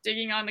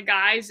digging on the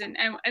guys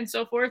and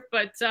so forth.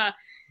 But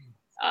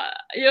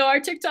our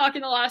TikTok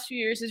in the last few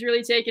years has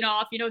really taken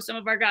off. Some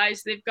of our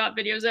guys, they've got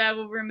videos that have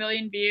over 1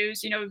 million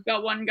views. We've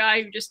got one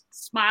guy who just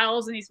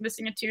smiles and he's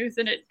missing a tooth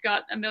and it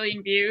got 1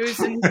 million views.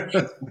 And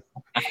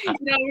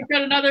we've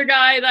got another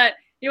guy that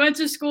he went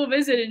to school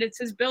visit, and it's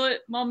his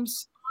billet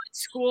mom's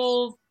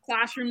school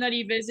classroom that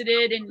he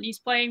visited, and he's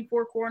playing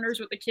four corners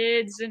with the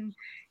kids. And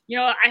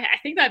I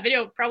think that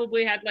video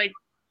probably had like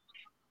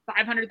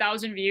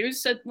 500,000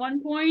 views at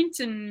one point.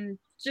 And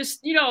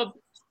just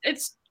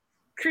it's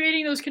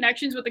creating those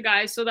connections with the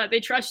guys so that they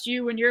trust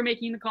you when you're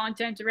making the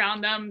content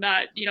around them,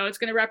 that it's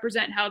going to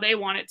represent how they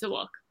want it to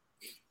look.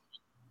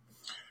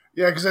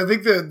 Yeah, because I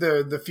think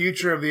the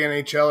future of the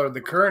NHL, or the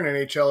current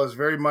NHL, is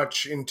very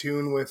much in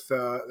tune with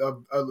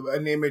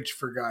an image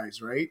for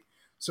guys, right?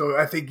 So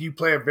I think you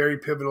play a very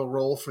pivotal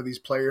role for these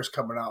players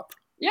coming up.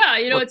 Yeah,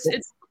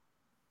 it's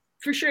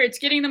for sure. It's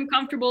getting them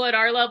comfortable at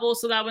our level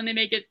so that when they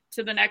make it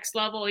to the next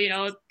level,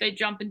 they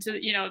jump into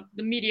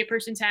the media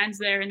person's hands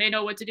there and they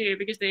know what to do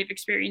because they've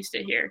experienced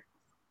it here.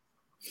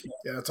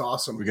 Yeah, that's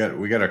awesome. We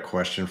got a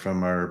question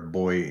from our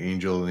boy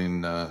Angel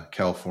in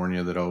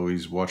California that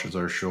always watches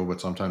our show,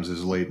 but sometimes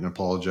is late and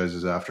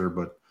apologizes after.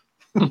 But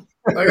I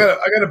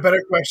got a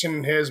better question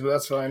than his, but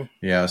that's fine.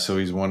 Yeah, so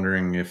he's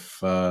wondering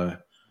if we're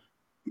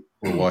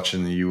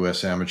watching the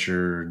U.S.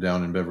 Amateur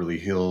down in Beverly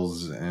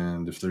Hills,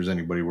 and if there's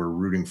anybody we're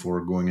rooting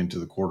for going into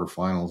the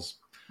quarterfinals.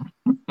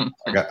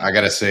 I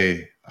gotta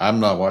say, I'm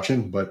not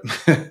watching, but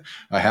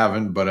I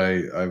haven't. But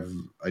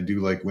I do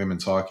like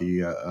women's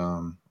hockey.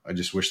 I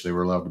just wish they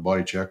were allowed to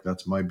body check.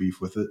 That's my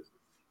beef with it.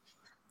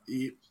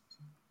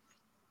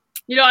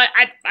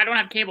 I don't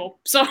have cable,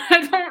 so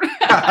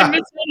I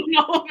miss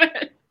all of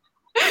it.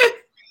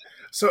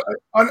 So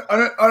on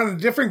a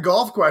different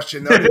golf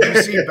question though, did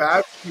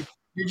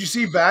you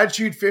see Bad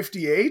shoot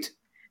 58?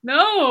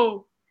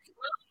 No.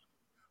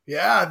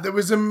 Yeah, there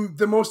was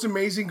the most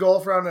amazing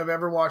golf round I've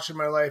ever watched in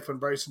my life when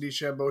Bryson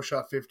DeChambeau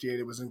shot 58.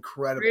 It was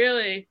incredible.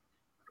 Really?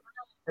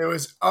 It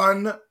was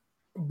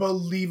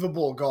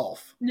unbelievable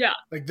golf. Yeah.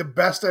 Like the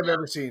best I've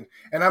ever seen.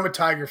 And I'm a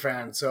Tiger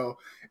fan,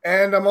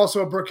 and I'm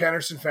also a Brooke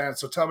Henderson fan.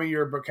 So tell me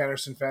you're a Brooke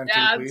Henderson fan too,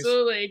 please.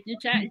 Absolutely. You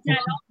can't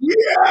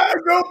Yeah,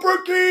 go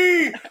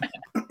Brookie!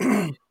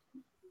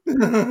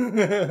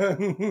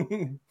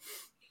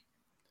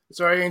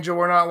 Sorry, Angel,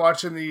 we're not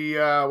watching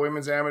the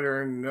women's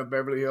amateur in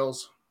Beverly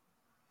Hills.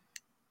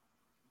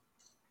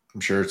 I'm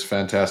sure it's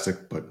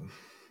fantastic, but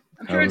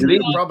I'm sure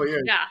it probably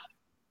is. Yeah.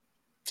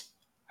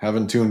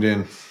 Haven't tuned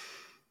in.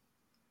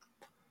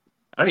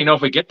 I don't even know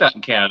if we get that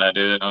in Canada,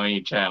 dude, on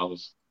any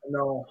channels.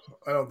 No,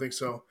 I don't think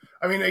so.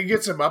 I mean, I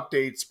get some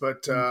updates,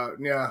 but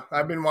yeah,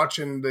 I've been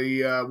watching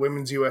the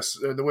women's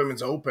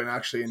Open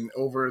actually, and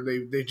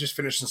they just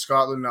finished in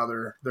Scotland. Now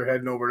they're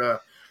heading over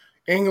to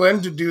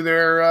England to do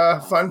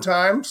their fun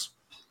times.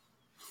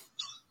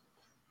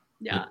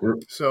 Yeah.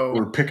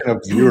 We're picking up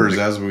viewers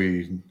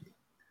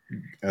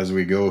as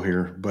we go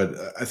here, but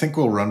I think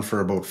we'll run for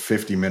about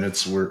 50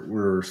 minutes.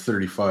 We're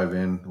 35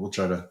 in. We'll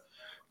try to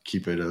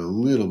keep it a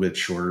little bit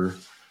shorter.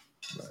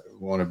 I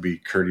want to be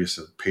courteous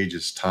of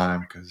Paige's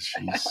time because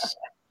she's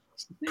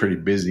pretty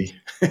busy.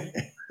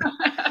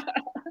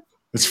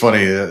 It's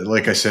funny,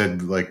 like I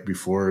said, like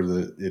before,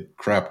 it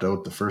crapped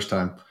out the first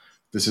time.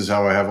 this is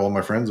how I have all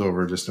my friends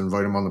over. Just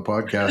invite them on the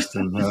podcast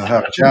and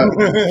have a chat.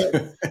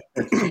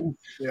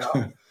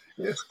 Yeah.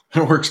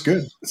 It works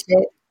good.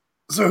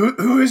 So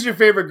who is your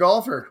favorite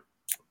golfer?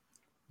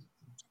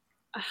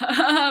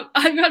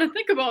 I've got to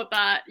think about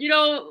that. You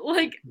know,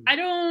 like I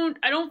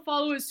don't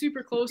follow it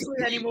super closely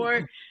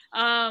anymore.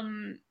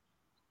 Again,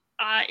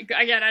 I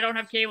don't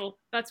have cable.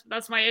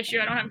 That's my issue.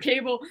 I don't have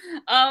cable.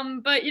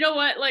 But you know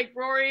what? Like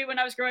Rory, when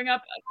I was growing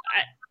up,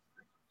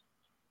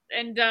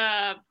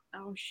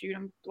 oh shoot,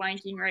 I'm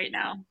blanking right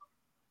now.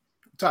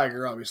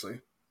 Tiger, obviously.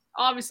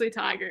 Obviously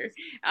Tiger.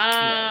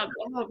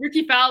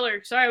 Ricky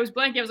Fowler. Sorry, I was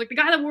blanking. I was like the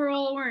guy that wore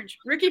all orange.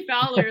 Ricky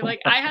Fowler. Like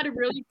I had a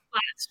really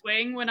flat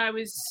swing when I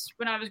was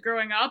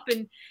growing up, and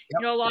you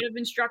know, a lot of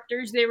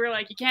instructors, they were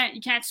like, you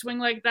can't swing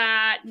like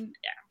that. And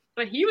yeah,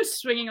 but he was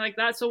swinging like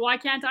that, so why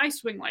can't I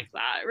swing like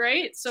that,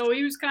 right? So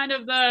he was kind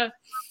of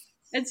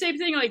and same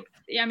thing. Like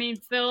I mean,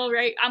 Phil,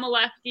 right? I'm a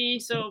lefty,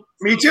 so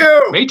me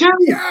too. Me too.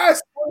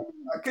 Yes,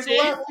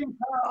 lefty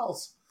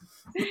pals.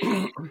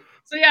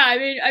 So yeah, I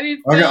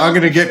mean, I'm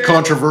going to get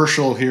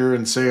controversial here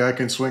and say I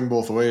can swing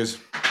both ways.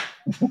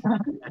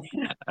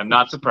 I'm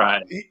not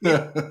surprised.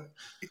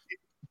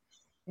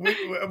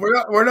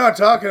 We're not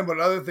talking about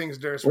other things,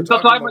 Durst. We're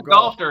still talking about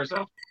golf, Durst.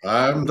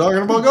 I'm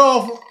talking about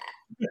golf.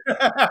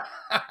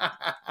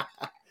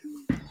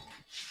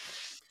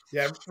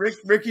 Yeah,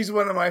 Ricky's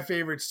one of my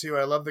favorites too.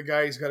 I love the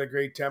guy. He's got a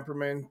great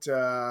temperament,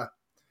 and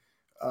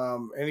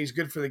he's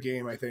good for the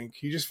game. I think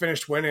he just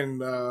finished winning.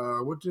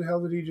 What the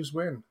hell did he just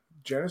win?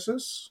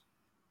 Genesis?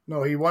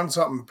 No, he won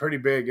something pretty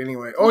big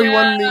anyway. Oh, yeah. He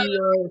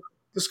won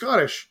the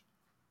Scottish.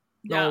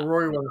 Yeah. No,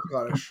 Rory won the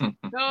Scottish.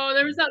 No,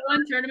 there was that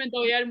one tournament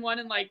though. He hadn't won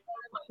in like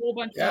a whole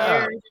bunch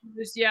of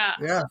years. Yeah.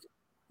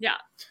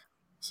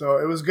 So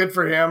it was good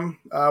for him.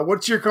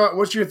 What's your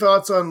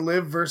thoughts on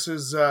LIV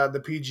versus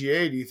the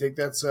PGA? Do you think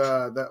that's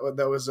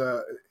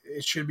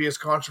it should be as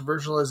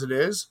controversial as it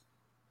is?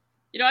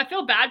 You know, I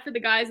feel bad for the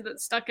guys that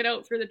stuck it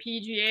out for the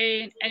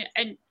PGA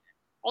and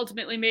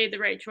ultimately made the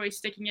right choice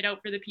sticking it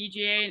out for the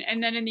PGA.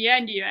 And then in the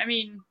end, I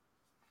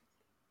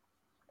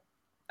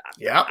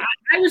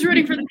was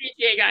rooting for the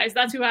PGA guys.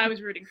 That's who I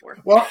was rooting for.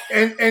 Well,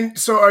 and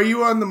so are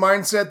you on the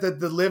mindset that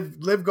the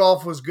LIV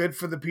golf was good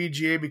for the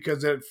PGA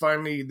because the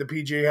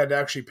PGA had to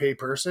actually pay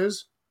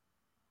purses?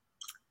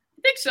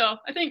 I think so.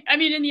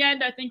 In the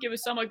end, I think it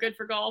was somewhat good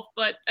for golf.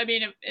 But I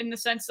mean, in the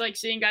sense like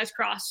seeing guys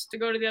cross to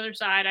go to the other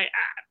side, I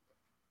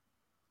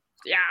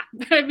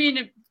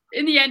mean,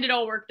 in the end, it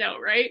all worked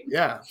out, right?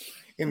 Yeah.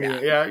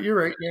 You're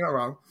right. You're not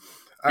wrong.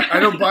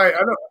 I don't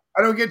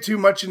get too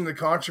much into the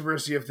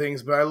controversy of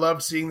things, but I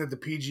loved seeing that the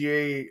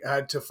PGA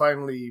had to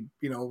finally,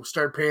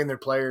 start paying their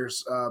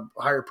players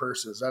higher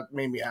purses. That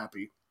made me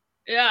happy.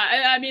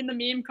 Yeah, I mean the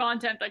meme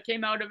content that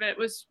came out of it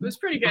was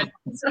pretty good.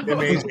 So.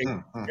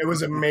 Amazing. It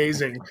was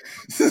amazing.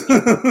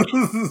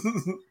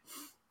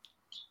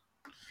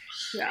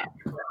 Yeah.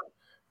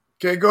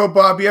 Okay, go,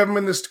 Bob. You haven't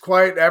been this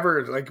quiet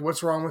ever. Like,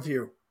 what's wrong with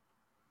you?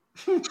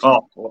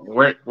 Oh,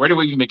 where do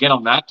we even begin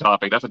on that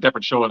topic? That's a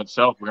different show in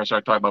itself. We're gonna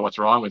start talking about what's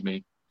wrong with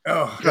me.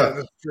 Oh,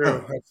 that's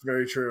true. That's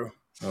very true.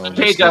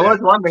 Paige, I was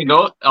wondering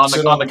though on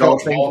the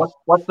golf thing.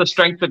 What's the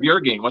strength of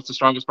your game? What's the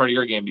strongest part of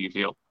your game? Do you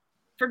feel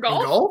for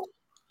golf? Golf?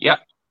 Yeah.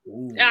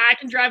 Ooh. Yeah, I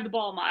can drive the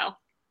ball a mile.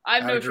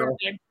 I have no short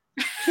game.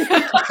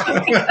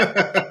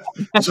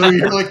 So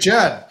you're like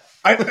Chad.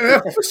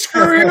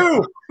 Screw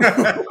you.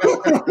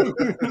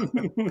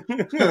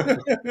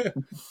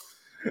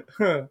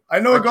 I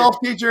know a golf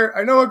teacher.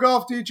 I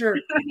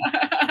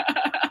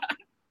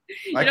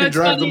can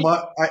drive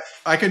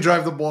I can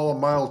drive the ball a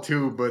mile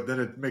too, but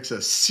then it makes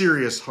a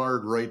serious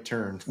hard right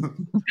turn,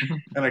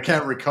 and I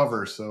can't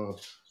recover. So,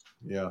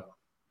 yeah.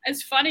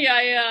 It's funny.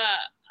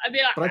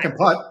 But I can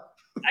putt.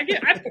 I can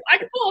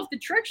pull off the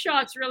trick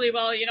shots really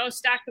well.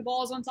 Stack the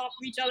balls on top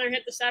of each other,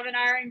 hit the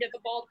 7-iron, get the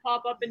ball to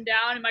pop up and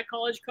down. And my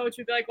college coach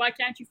would be like, "Why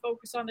can't you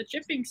focus on the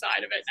chipping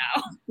side of it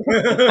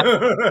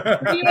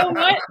now?" You know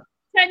what?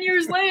 10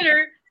 years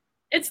later,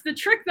 it's the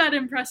trick that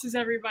impresses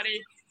everybody.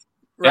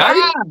 Right?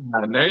 Yeah,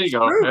 there you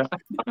go. Yeah.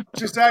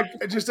 Just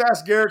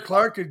ask Garrett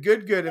Clark at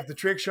Good if the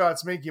trick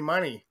shots make you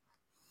money.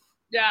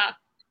 Yeah.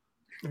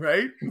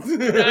 Right?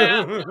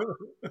 Yeah.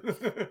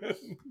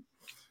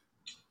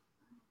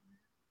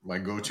 My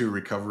go-to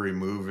recovery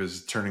move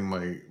is turning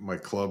my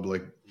club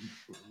like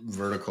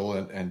vertical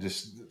and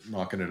just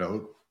knocking it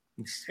out.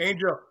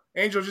 Angel,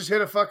 just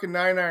hit a fucking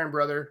 9-iron,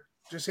 brother.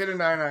 Just hit a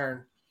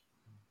 9-iron.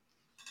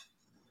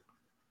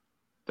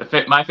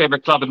 My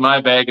favorite club in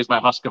my bag is my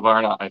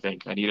Husqvarna. I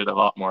think I need it a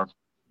lot more.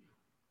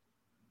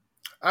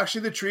 Actually,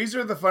 the trees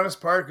are the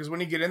funnest part because when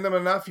you get in them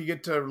enough, you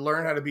get to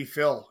learn how to be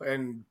Phil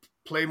and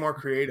play more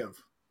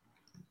creative.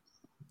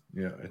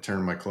 Yeah, I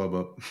turned my club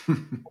up.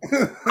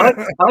 I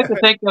like to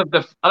think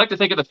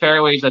of the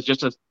fairways as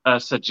just a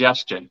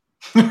suggestion.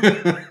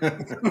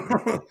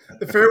 The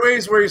fairway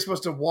is where you're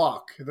supposed to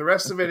walk. The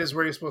rest of it is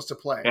where you're supposed to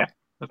play. Yeah,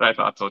 I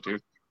thought so too.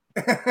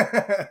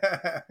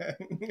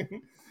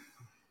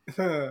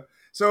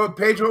 So,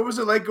 Paige, what was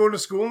it like going to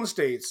school in the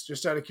States?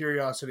 Just out of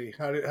curiosity,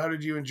 how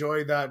did you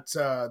enjoy that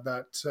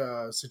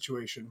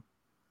situation?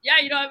 Yeah,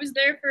 I was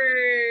there for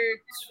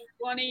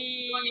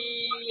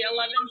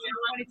 2011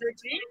 to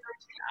 2013.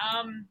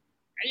 And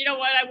you know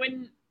what?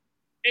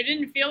 It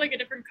didn't feel like a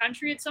different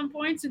country at some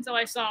points until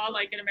I saw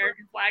like an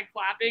American flag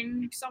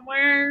flapping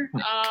somewhere.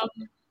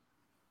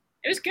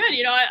 It was good.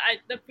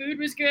 The food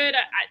was good.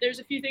 There's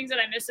a few things that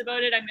I miss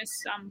about it. I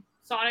miss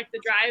Sonic the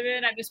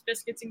Drive-In. I miss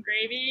biscuits and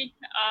gravy.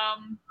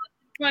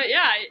 But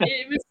yeah,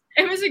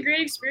 it was a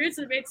great experience.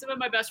 I made some of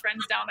my best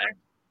friends down there.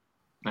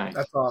 Nice.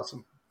 That's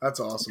awesome.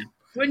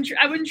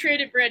 I wouldn't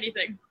trade it for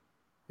anything.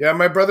 Yeah,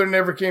 my brother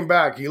never came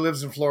back. He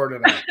lives in Florida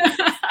now.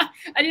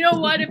 And you know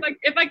what?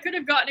 If I could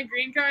have gotten a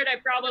green card, I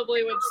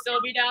probably would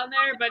still be down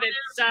there. But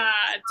it's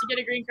to get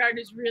a green card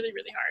is really,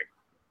 really hard.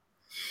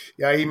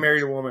 Yeah, he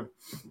married a woman.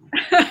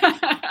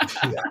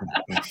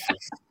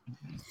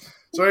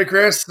 Sorry,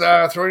 Chris,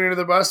 throwing you under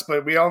the bus,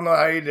 but we all know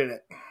how you did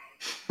it.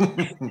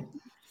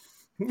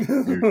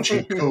 Your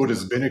cheat code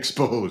has been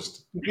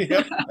exposed.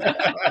 Yep.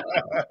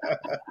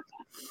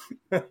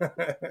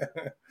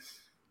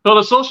 So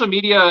the social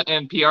media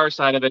and PR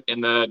side of it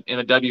in the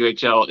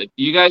WHL, do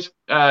you guys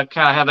kind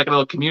of have like a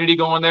little community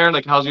going there?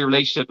 Like, how's your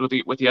relationship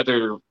with the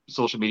other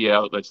social media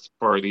outlets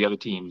for the other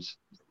teams?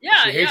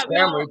 Yeah, she hates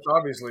families,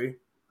 obviously.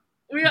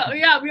 We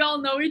all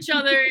know each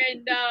other,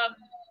 and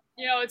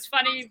it's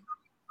funny.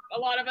 A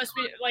lot of us,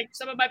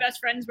 some of my best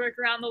friends work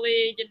around the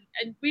league,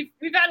 and we've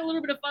had a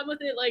little bit of fun with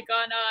it. Like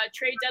on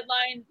trade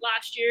deadline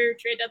last year,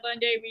 trade deadline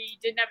day, we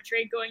didn't have a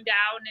trade going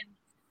down, and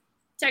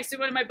texted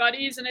one of my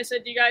buddies, and I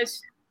said, "Do you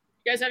guys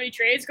have any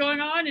trades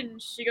going on?"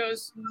 And she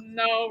goes,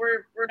 "No,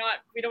 we're not.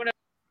 We don't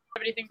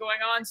have anything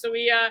going on." So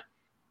we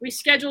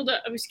scheduled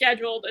a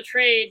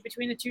trade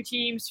between the two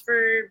teams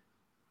for.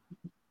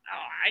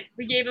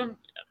 We gave them.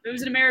 It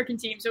was an American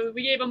team, so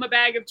we gave them a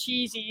bag of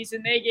cheesies,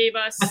 and they gave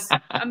us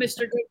a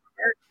Mr.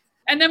 Goodbar.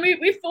 And then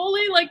we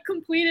fully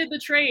completed the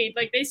trade.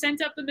 Like, they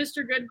sent up the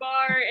Mr.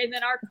 Goodbar, and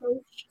then our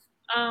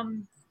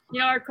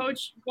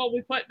coach,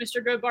 we put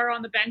Mr. Goodbar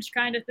on the bench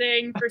kind of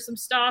thing for some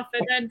stuff,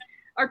 and then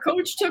our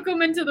coach took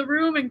him into the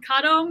room and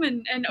cut him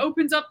and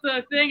opens up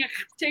the thing,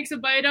 takes a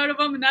bite out of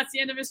him, and that's the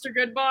end of Mr.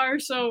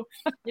 Goodbar. So,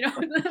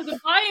 the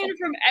buy-in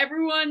from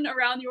everyone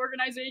around the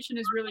organization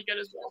is really good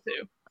as well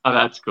too. Oh,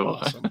 that's cool.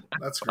 Awesome.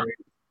 That's great.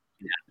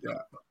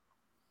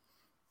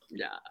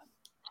 Yeah.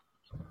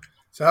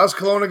 So how's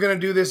Kelowna going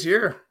to do this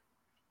year?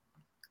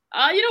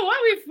 You know what?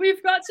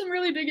 We've got some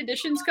really big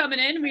additions coming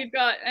in. We've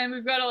got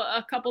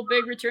a couple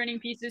big returning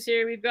pieces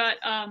here. We've got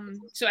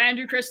so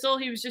Andrew Crystal,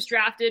 he was just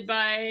drafted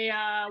by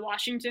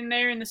Washington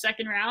there in the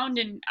second round,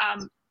 and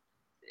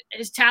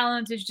his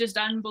talent is just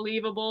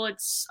unbelievable.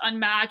 It's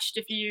unmatched.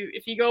 If you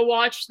go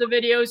watch the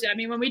videos, I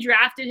mean, when we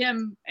drafted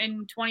him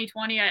in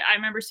 2020, I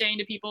remember saying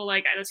to people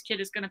like, "This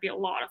kid is going to be a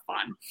lot of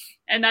fun,"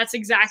 and that's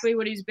exactly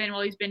what he's been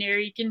while he's been here.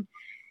 He can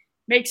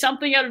make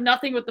something out of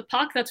nothing with the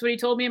puck. That's what he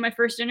told me in my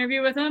first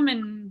interview with him,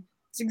 and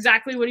it's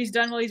exactly what he's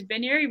done while he's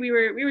been here. We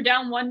were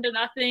down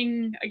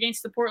 1-0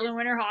 against the Portland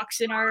Winterhawks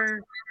in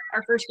our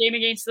first game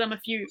against them a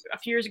few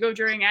years ago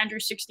during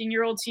Andrew's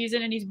 16-year-old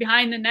season, and he's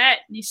behind the net.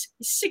 And he's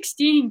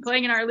 16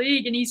 playing in our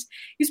league, and he's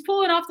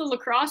pulling off the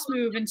lacrosse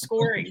move and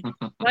scoring.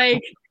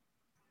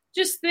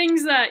 Just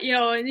things that,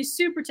 and he's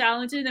super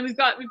talented. And we've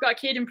got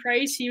Caden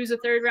Price. He was a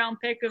third-round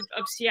pick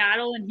of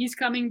Seattle, and he's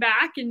coming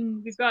back.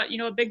 And we've got,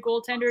 a big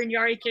goaltender in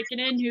Jari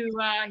Kikkonen, who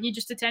he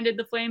just attended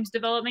the Flames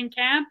development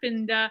camp.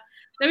 And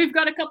then we've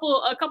got a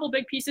couple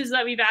big pieces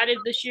that we've added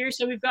this year.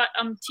 So we've got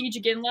T.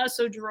 Jaginla,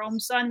 so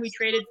Jerome's son. We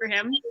traded for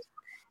him.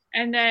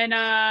 And then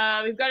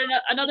we've got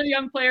another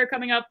young player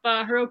coming up,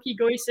 Hiroki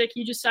Goisik.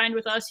 He just signed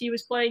with us. He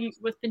was playing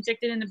with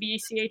Penticton in the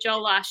BCHL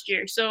last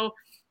year. So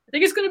I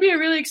think it's going to be a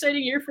really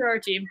exciting year for our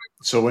team.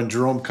 So when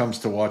Jerome comes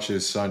to watch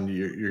his son,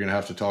 you're going to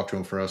have to talk to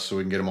him for us so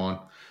we can get him on.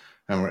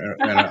 And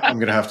I'm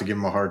going to have to give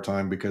him a hard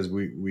time because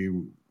we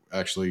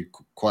actually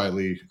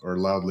quietly or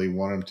loudly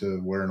want him to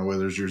wear an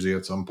Oilers jersey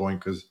at some point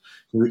because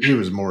he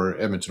was more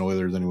Edmonton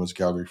Oilers than he was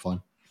Calgary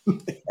Flames.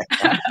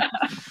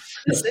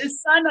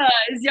 His son,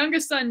 his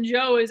youngest son,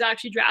 Joe, is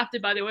actually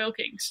drafted by the Oil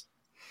Kings.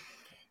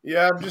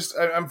 Yeah,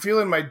 I'm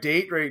feeling my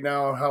date right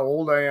now. How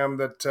old I am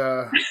that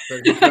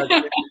he's not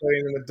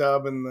playing in the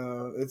dub, and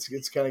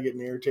it's kind of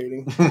getting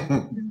irritating.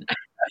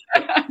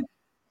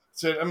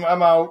 So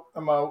I'm out.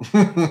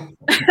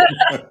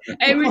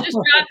 Hey, we just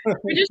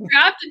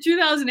drafted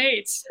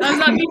 2008. How's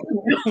that mean?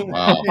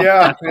 Wow.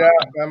 Yeah,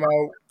 I'm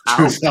out.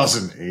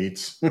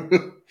 2008.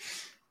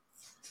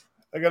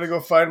 I got to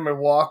go find my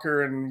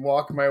walker and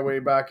walk my way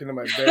back into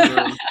my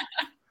bedroom.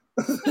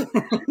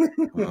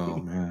 Oh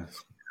man.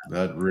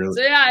 That really.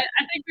 So yeah,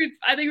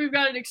 I think we've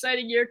got an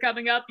exciting year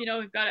coming up.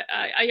 We've got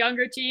a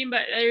younger team,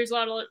 but there's a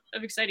lot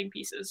of exciting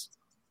pieces.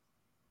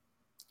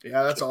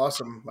 Yeah, that's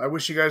awesome. I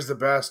wish you guys the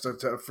best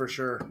for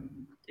sure.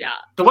 Yeah.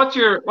 So what's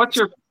your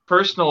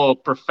personal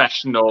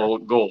professional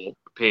goal,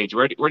 Paige?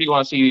 Where do you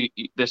want to see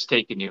this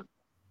taking you?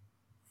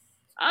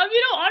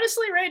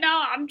 Honestly, right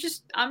now,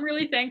 I'm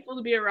really thankful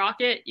to be a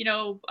Rocket.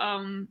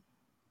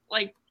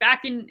 Like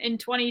back in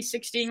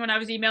 2016 when I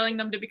was emailing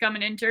them to become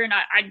an intern,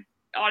 I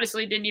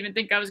honestly didn't even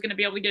think I was going to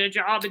be able to get a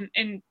job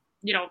in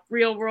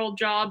real world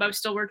job. I was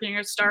still working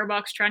at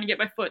Starbucks, trying to get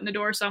my foot in the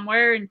door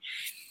somewhere. And,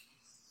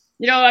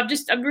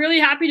 I'm really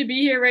happy to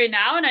be here right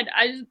now. And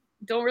I just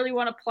don't really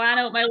want to plan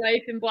out my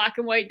life in black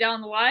and white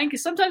down the line,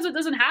 because sometimes it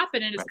doesn't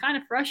happen and it's kind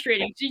of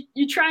frustrating. So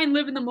you try and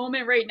live in the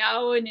moment right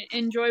now and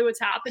enjoy what's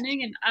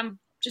happening. And I'm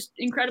just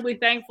incredibly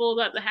thankful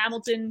that the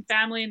Hamilton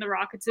family and the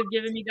Rockets have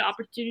given me the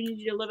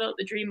opportunity to live out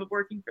the dream of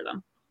working for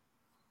them.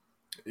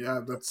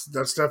 Yeah, that's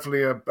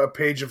definitely a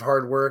page of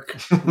hard work.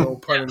 No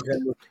pun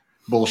intended.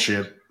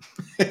 Bullshit.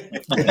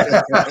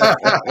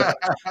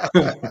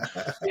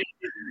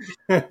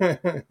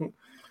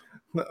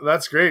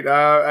 That's great.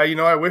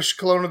 I wish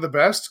Kelowna the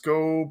best.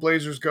 Go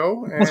Blazers,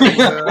 go! And,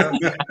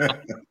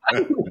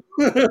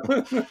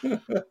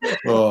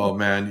 oh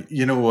man,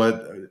 you know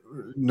what?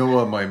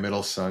 Noah, my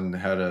middle son,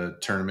 had a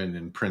tournament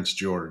in Prince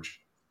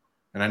George,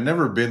 and I'd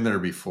never been there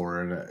before,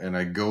 and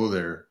I go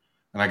there,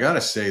 and I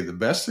gotta say, the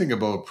best thing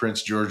about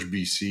Prince George,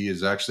 BC,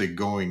 is actually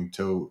going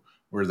to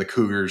where the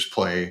Cougars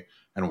play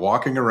and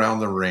walking around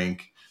the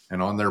rink,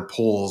 and on their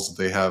poles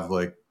they have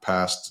like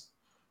past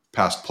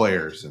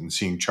players, and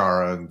seeing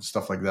Chara and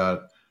stuff like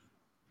that.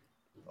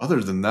 Other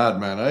than that,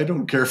 man, I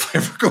don't care if I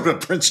ever go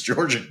to Prince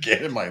George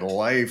again in my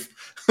life.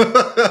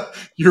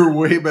 You're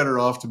way better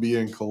off to be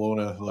in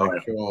Kelowna.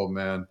 Like, oh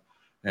man.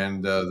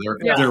 And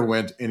there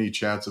went any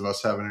chance of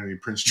us having any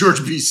Prince George,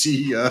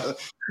 BC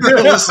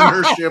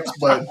listenerships,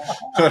 but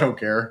I don't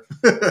care.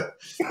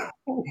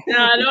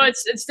 Yeah, no,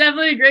 it's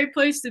definitely a great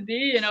place to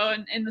be.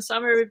 In the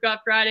summer we've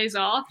got Fridays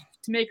off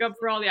to make up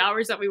for all the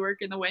hours that we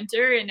work in the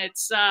winter, and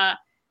it's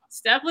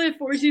definitely a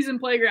 4-season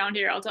playground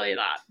here. I'll tell you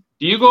that.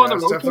 Do you go on the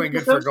road? It's definitely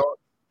good for golf.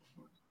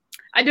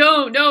 I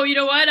don't know. You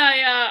know what?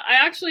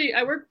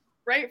 I work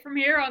right from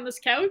here on this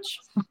couch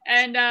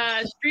and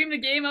stream the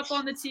game up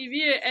on the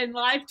TV and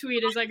live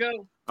tweet as I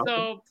go. Okay.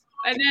 So,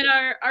 and then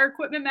our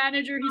equipment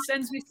manager, he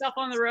sends me stuff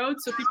on the road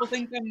so people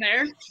think I'm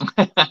there.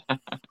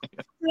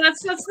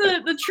 That's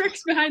the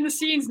tricks behind the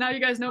scenes. Now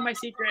you guys know my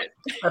secret.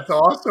 That's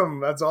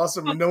awesome.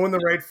 Knowing the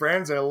right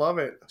friends, I love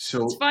it.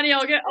 So it's funny.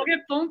 I'll get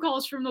phone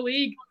calls from the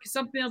league because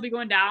something will be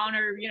going down,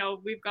 or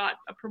we've got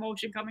a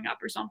promotion coming up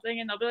or something,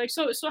 and they'll be like,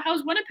 "So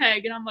how's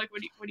Winnipeg?" And I'm like,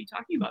 "What are you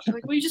talking about?" They're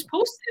like, "Well, you just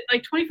posted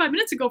like 25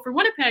 minutes ago for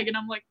Winnipeg," and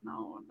I'm like,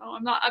 "No,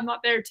 I'm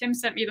not there. Tim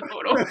sent me the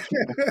photo."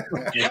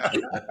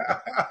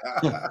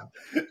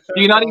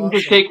 Do you not even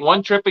just take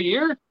one trip a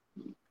year?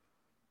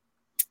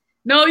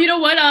 No, you know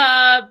what?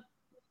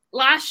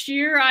 Last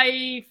year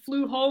I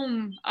flew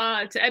home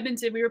to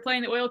Edmonton. We were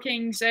playing the Oil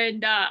Kings,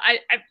 and I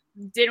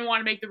didn't want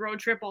to make the road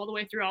trip all the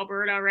way through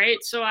Alberta, right?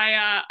 So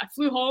I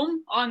flew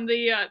home on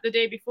the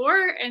day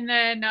before, and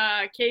then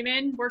came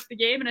in, worked the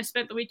game, and I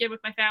spent the weekend with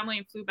my family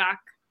and flew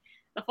back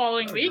the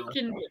following week.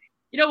 And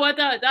you know what?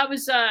 That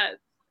was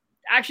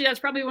actually, that's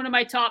probably one of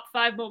my top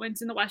 5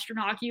 moments in the Western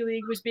Hockey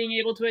League, was being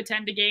able to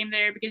attend a game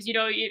there, because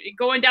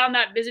going down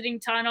that visiting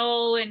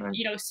tunnel and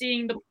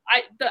seeing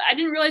I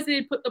didn't realize they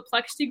had put the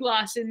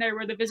plexiglass in there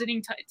where the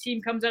visiting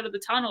team comes out of the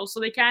tunnel, so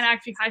they can't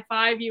actually high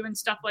five you and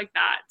stuff like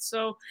that.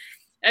 So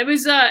it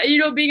was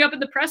being up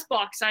in the press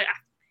box. I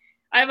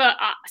have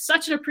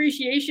such an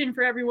appreciation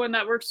for everyone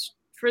that works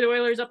for the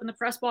Oilers up in the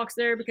press box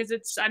there, because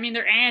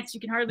they're ants. You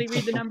can hardly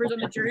read the numbers on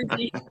the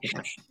jersey.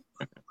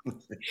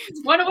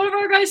 One of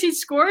our guys, he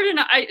scored, and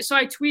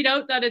I tweet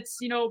out that it's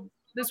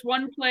this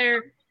one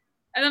player,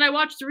 and then I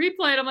watched the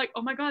replay and I'm like,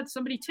 oh my god,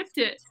 somebody tipped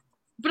it,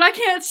 but I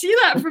can't see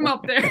that from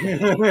up there.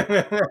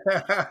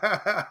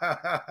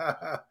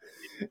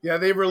 Yeah,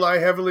 they rely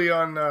heavily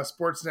on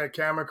Sportsnet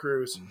camera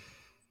crews.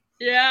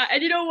 Yeah,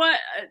 and you know what?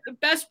 The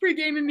best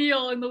pre-game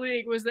meal in the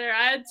league was there.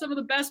 I had some of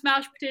the best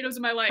mashed potatoes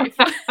in my life.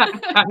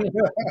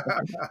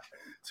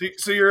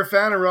 So you're a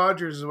fan of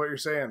Rogers, is what you're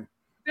saying?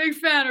 Big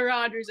fan of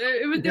Rogers.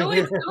 It was the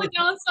only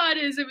downside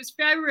is it was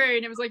February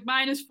and it was like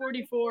minus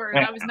 44,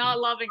 and I was not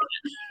loving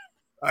it.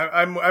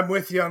 I'm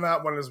with you on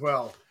that one as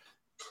well.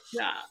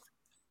 Yeah.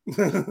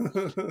 But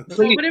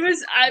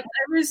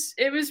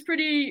it was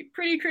pretty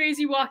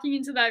crazy walking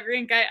into that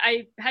rink.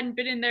 I hadn't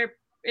been in there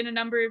in a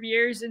number of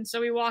years, and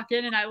so we walk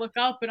in and I look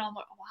up and I'm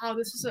like, wow,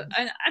 this is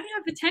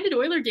I've attended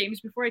Oiler games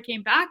before I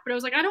came back, but I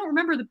was like, I don't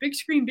remember the big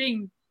screen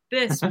being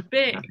this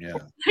big. Yeah.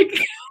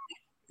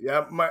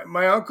 Yeah,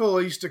 my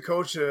uncle used to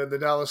coach the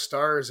Dallas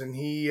Stars, and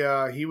he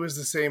was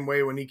the same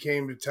way. When he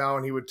came to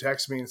town, he would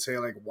text me and say,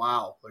 like,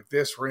 wow, like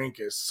this rink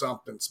is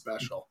something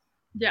special.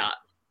 Yeah.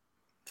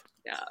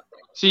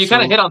 So you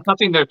kind of hit on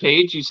something there,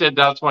 Paige. You said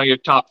that's one of your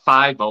top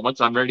 5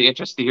 moments. I'm really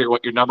interested to hear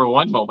what your number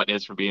 1 moment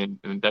is for being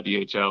in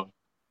WHO.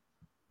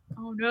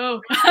 Oh no.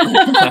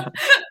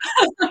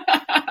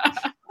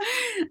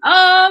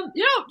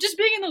 Just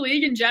being in the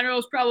league in general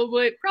is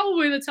probably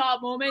the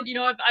top moment.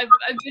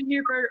 I've been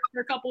here for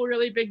a couple of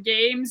really big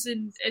games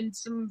and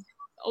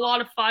a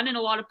lot of fun, and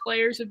a lot of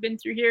players have been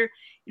through here.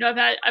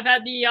 I've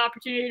had the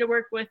opportunity to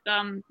work with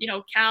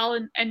Cal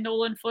and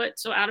Nolan Foote,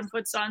 so Adam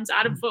Foote's sons.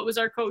 Adam Foote was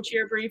our coach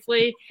here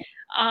briefly.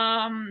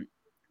 A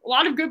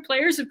lot of good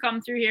players have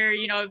come through here.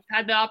 I've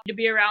had the opportunity to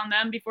be around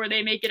them before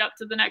they make it up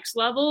to the next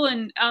level,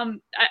 and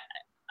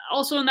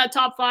also in that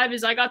top 5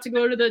 is I got to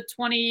go to the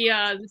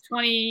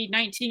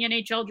 2019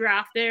 NHL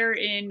draft there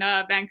in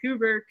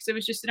Vancouver, because it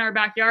was just in our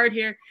backyard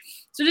here.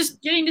 So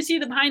just getting to see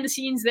the behind the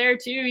scenes there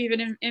too,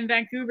 even in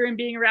Vancouver, and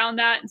being around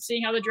that and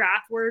seeing how the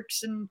draft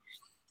works. And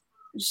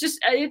it's just,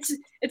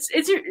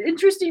 it's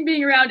interesting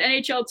being around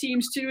NHL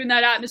teams too, in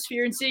that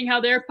atmosphere, and seeing how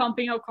they're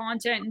pumping out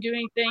content and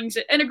doing things,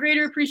 and a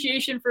greater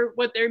appreciation for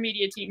what their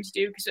media teams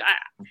do. Because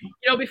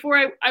before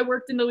I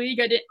worked in the league,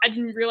 I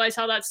didn't realize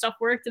how that stuff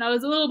worked, and I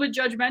was a little bit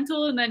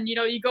judgmental. And then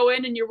you go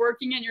in and you're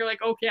working, and you're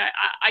like, okay,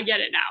 I get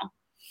it now.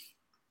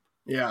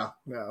 Yeah,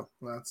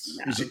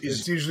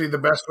 it's usually the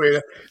best way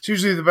to. It's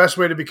usually the best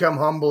way to become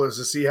humble, is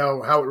to see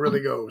how it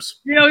really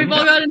goes. We've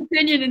all got an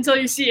opinion until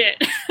you see it.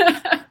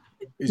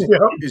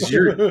 Is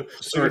your like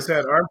I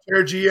said,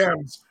 armchair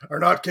GMs are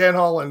not Ken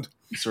Holland.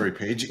 Sorry,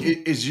 Paige.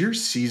 Is your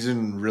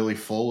season really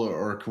full,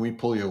 or can we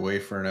pull you away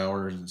for an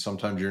hour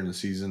sometime during the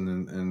season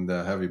and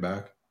have you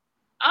back?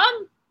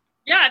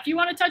 Yeah, if you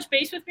want to touch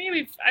base with me,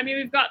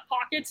 we've got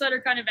pockets that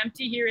are kind of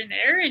empty here and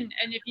there, and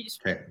if you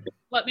just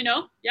let me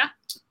know, yeah.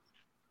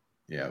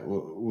 Yeah,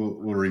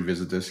 we'll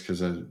revisit this,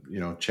 because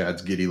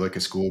Chad's giddy like a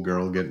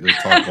schoolgirl getting to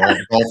talk golf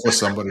with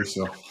somebody.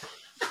 So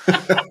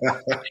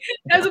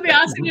guys will be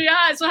asking you,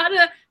 so how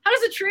does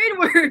the trade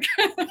work?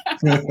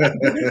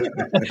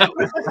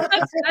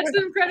 that's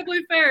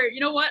incredibly fair. You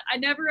know what? I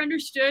never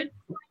understood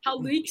how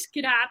leaks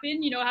could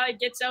happen. How it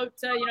gets out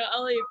to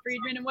Elliot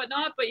Friedman and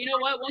whatnot. But you know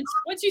what?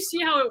 Once you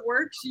see how it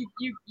works,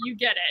 you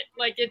get it.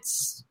 Like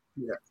it's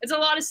a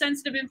lot of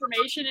sensitive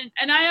information,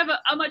 and I have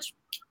a much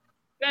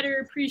better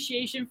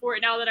appreciation for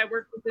it now that I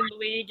work within the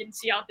league and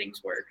see how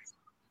things work.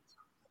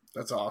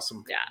 That's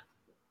awesome. Yeah.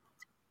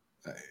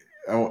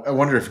 I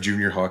wonder if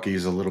junior hockey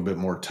is a little bit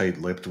more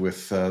tight-lipped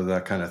with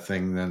that kind of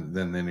thing than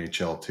the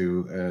NHL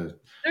too.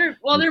 They're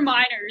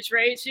minors,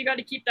 right? So you got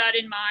to keep that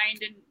in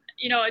mind, and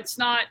it's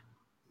not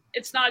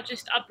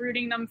just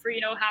uprooting them for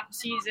half a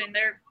season.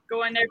 They're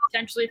going there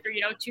potentially for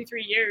 2-3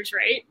 years,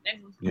 right?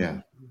 And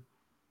yeah.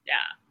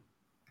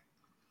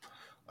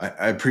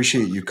 I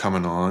appreciate you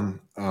coming on.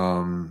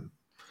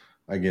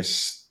 I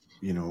guess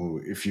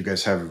if you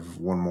guys have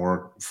one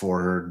more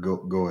for her,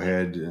 go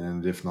ahead,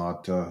 and if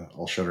not,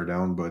 I'll shut her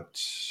down.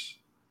 But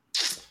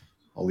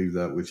I'll leave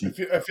that with you.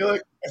 I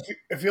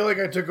feel like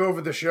I took over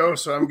the show,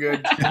 so I'm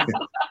good.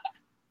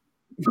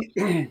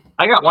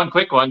 I got one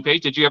quick one,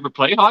 Paige. Did you ever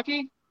play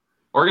hockey?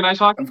 Organized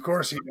hockey? Of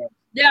course he does.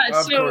 Yeah,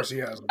 of course he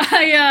has.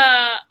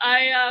 I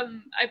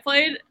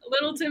played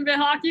little Timbit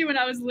hockey when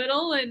I was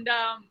little, and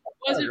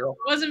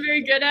wasn't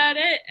very good at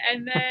it.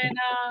 And then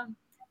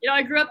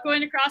I grew up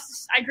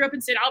I grew up in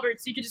St. Albert,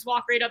 so you could just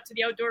walk right up to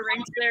the outdoor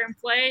rinks there and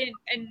play,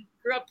 and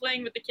grew up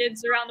playing with the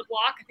kids around the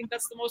block. I think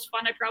that's the most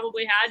fun I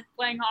probably had,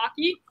 playing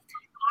hockey.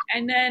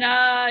 And then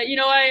I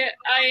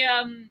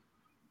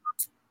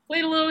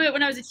played a little bit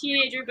when I was a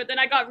teenager, but then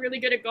I got really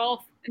good at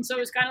golf. And so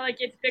it was kind of like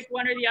you had to pick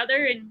one or the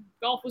other, and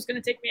golf was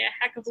going to take me a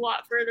heck of a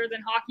lot further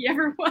than hockey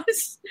ever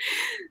was.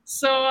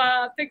 So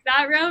picked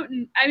that route.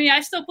 And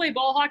I still play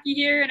ball hockey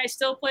here, and I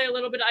still play a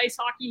little bit of ice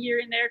hockey here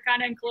and there,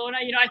 kind of in Kelowna.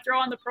 I throw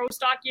on the pro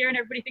stock here, and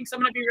everybody thinks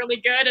I'm going to be really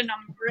good, and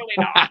I'm really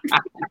not.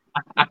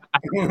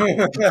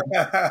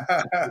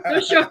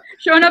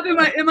 Showing up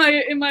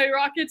in my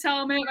Rockets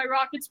helmet, my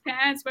Rockets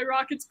pants, my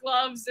Rockets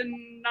gloves, and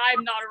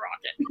I'm not a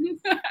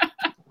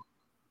Rocket.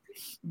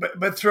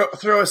 But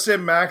throw a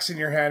Sim Max in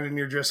your hand and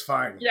you're just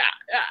fine. Yeah.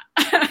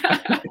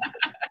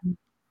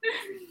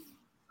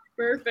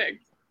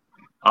 Perfect.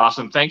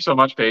 Awesome. Thanks so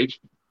much,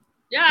 Paige.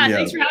 Yeah,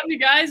 thanks for having me,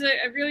 guys.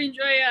 I really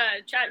enjoy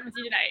chatting with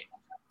you tonight.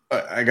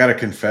 I got to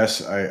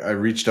confess, I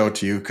reached out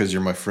to you because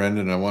you're my friend,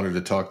 and I wanted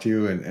to talk to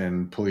you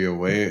and pull you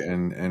away,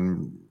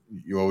 and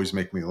you always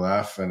make me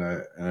laugh, and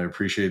I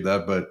appreciate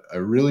that. But I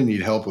really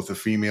need help with the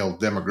female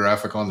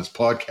demographic on this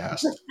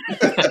podcast.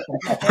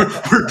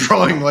 We're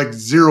drawing like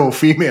 0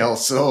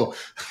 females, so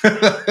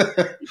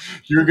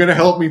you're gonna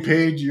help me,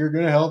 Paige. You're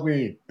gonna help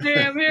me.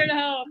 Hey, I'm here to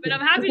help, and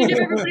I'm happy to give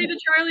everybody the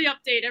Charlie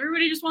update.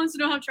 Everybody just wants to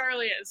know how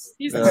Charlie is.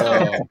 He's the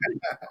star.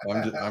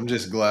 I'm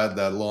just glad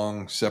that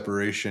long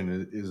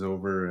separation is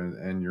over,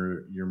 and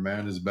your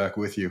man is back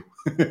with you.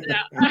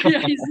 Yeah,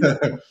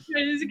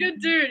 he's a good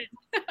dude.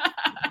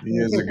 He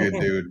is a good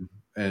dude,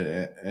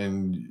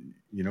 and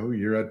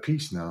you're at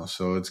peace now,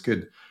 so it's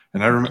good.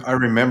 And I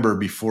remember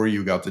before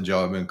you got the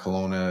job in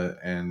Kelowna,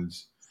 and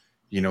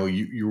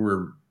you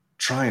were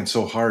trying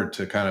so hard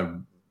to kind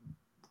of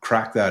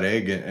crack that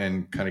egg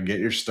and kind of get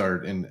your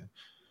start, and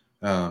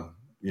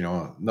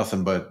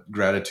nothing but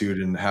gratitude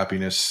and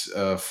happiness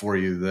for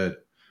you that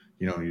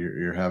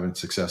you're having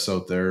success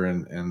out there,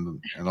 and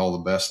all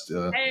the best.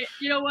 Hey,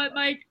 you know what,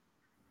 Mike?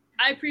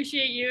 I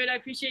appreciate you, and I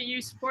appreciate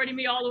you supporting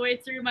me all the way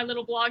through my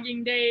little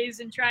blogging days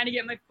and trying to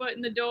get my foot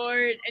in the door,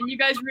 and you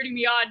guys rooting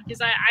me on,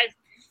 because I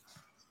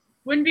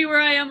wouldn't be where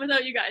I am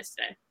without you guys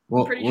today.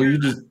 Well,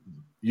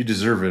 you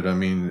deserve it.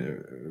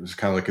 It was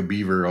kind of like a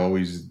beaver,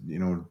 always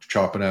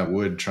chopping at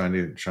wood, trying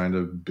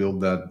to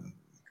build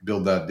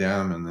that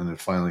dam, and then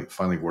it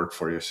finally worked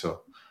for you.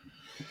 So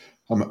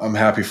I'm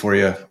happy for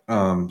you.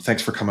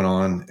 Thanks for coming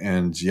on,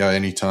 and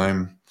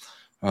anytime.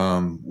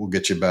 We'll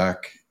get you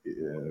back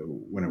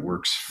when it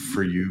works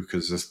for you,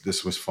 because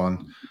this was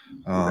fun.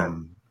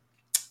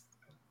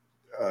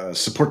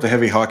 Support the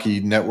Heavy Hockey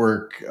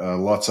Network.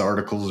 Lots of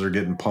articles are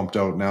getting pumped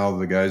out now.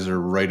 The guys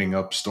are writing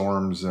up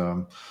storms.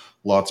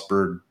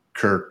 Lotsberg,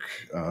 Kirk,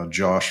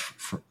 Josh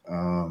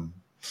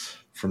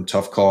from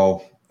Tough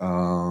Call.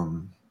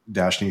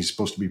 Dashny's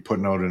supposed to be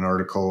putting out an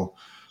article.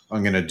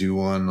 I'm going to do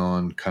one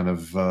on kind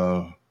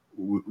of,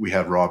 we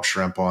had Rob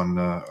Schremp on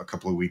a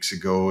couple of weeks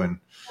ago, and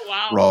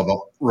Rob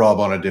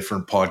on a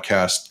different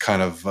podcast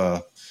kind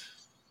of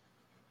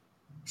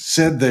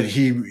said that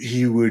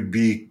he would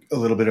be a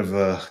little bit of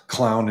a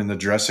clown in the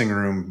dressing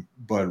room,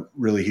 but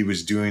really he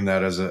was doing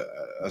that as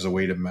a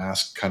way to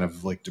mask kind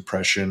of like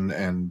depression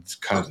and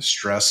kind of the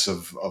stress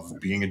of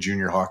being a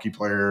junior hockey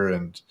player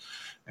and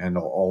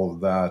all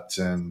of that.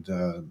 And,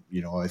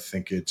 I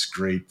think it's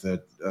great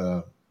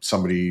that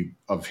somebody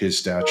of his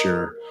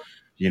stature,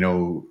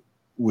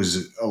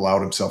 was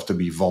allowed himself to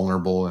be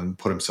vulnerable and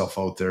put himself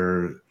out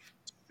there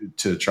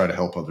to try to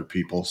help other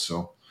people.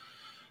 So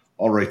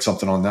I'll write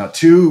something on that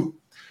too.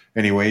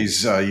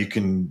 Anyways, you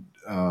can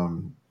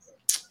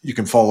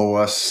follow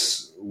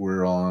us.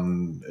 We're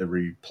on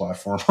every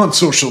platform on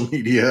social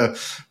media.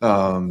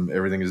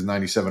 Everything is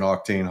 97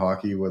 Octane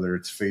Hockey, whether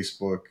it's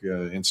Facebook,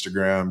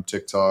 Instagram,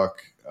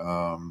 TikTok,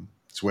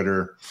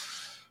 Twitter.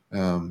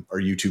 Our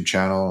YouTube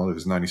channel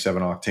is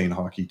 97 Octane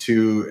Hockey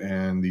 2,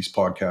 and these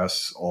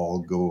podcasts all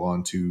go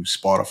on to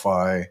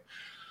Spotify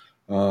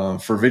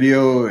for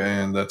video,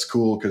 and that's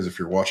cool because if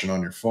you're watching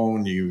on your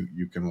phone,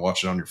 you can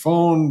watch it on your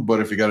phone,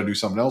 but if you got to do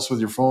something else with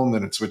your phone,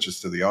 then it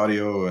switches to the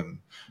audio and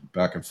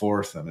back and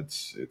forth, and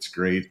it's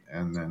great.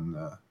 And then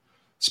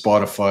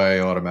Spotify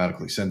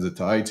automatically sends it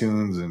to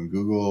iTunes and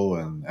Google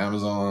and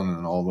Amazon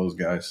and all those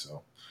guys,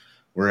 so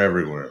we're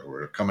everywhere.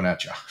 We're coming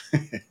at you.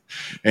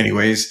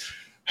 Anyways,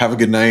 have a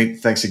good night.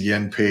 Thanks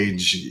again,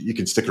 Paige. You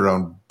can stick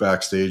around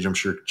backstage. I'm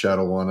sure Chad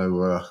will want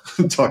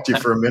to talk to you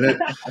for a minute,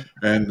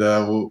 and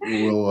we'll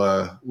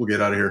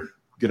get out of here.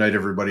 Good night,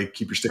 everybody.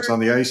 Keep your sticks on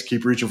the ice.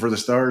 Keep reaching for the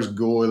stars.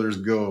 Go Oilers,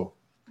 go.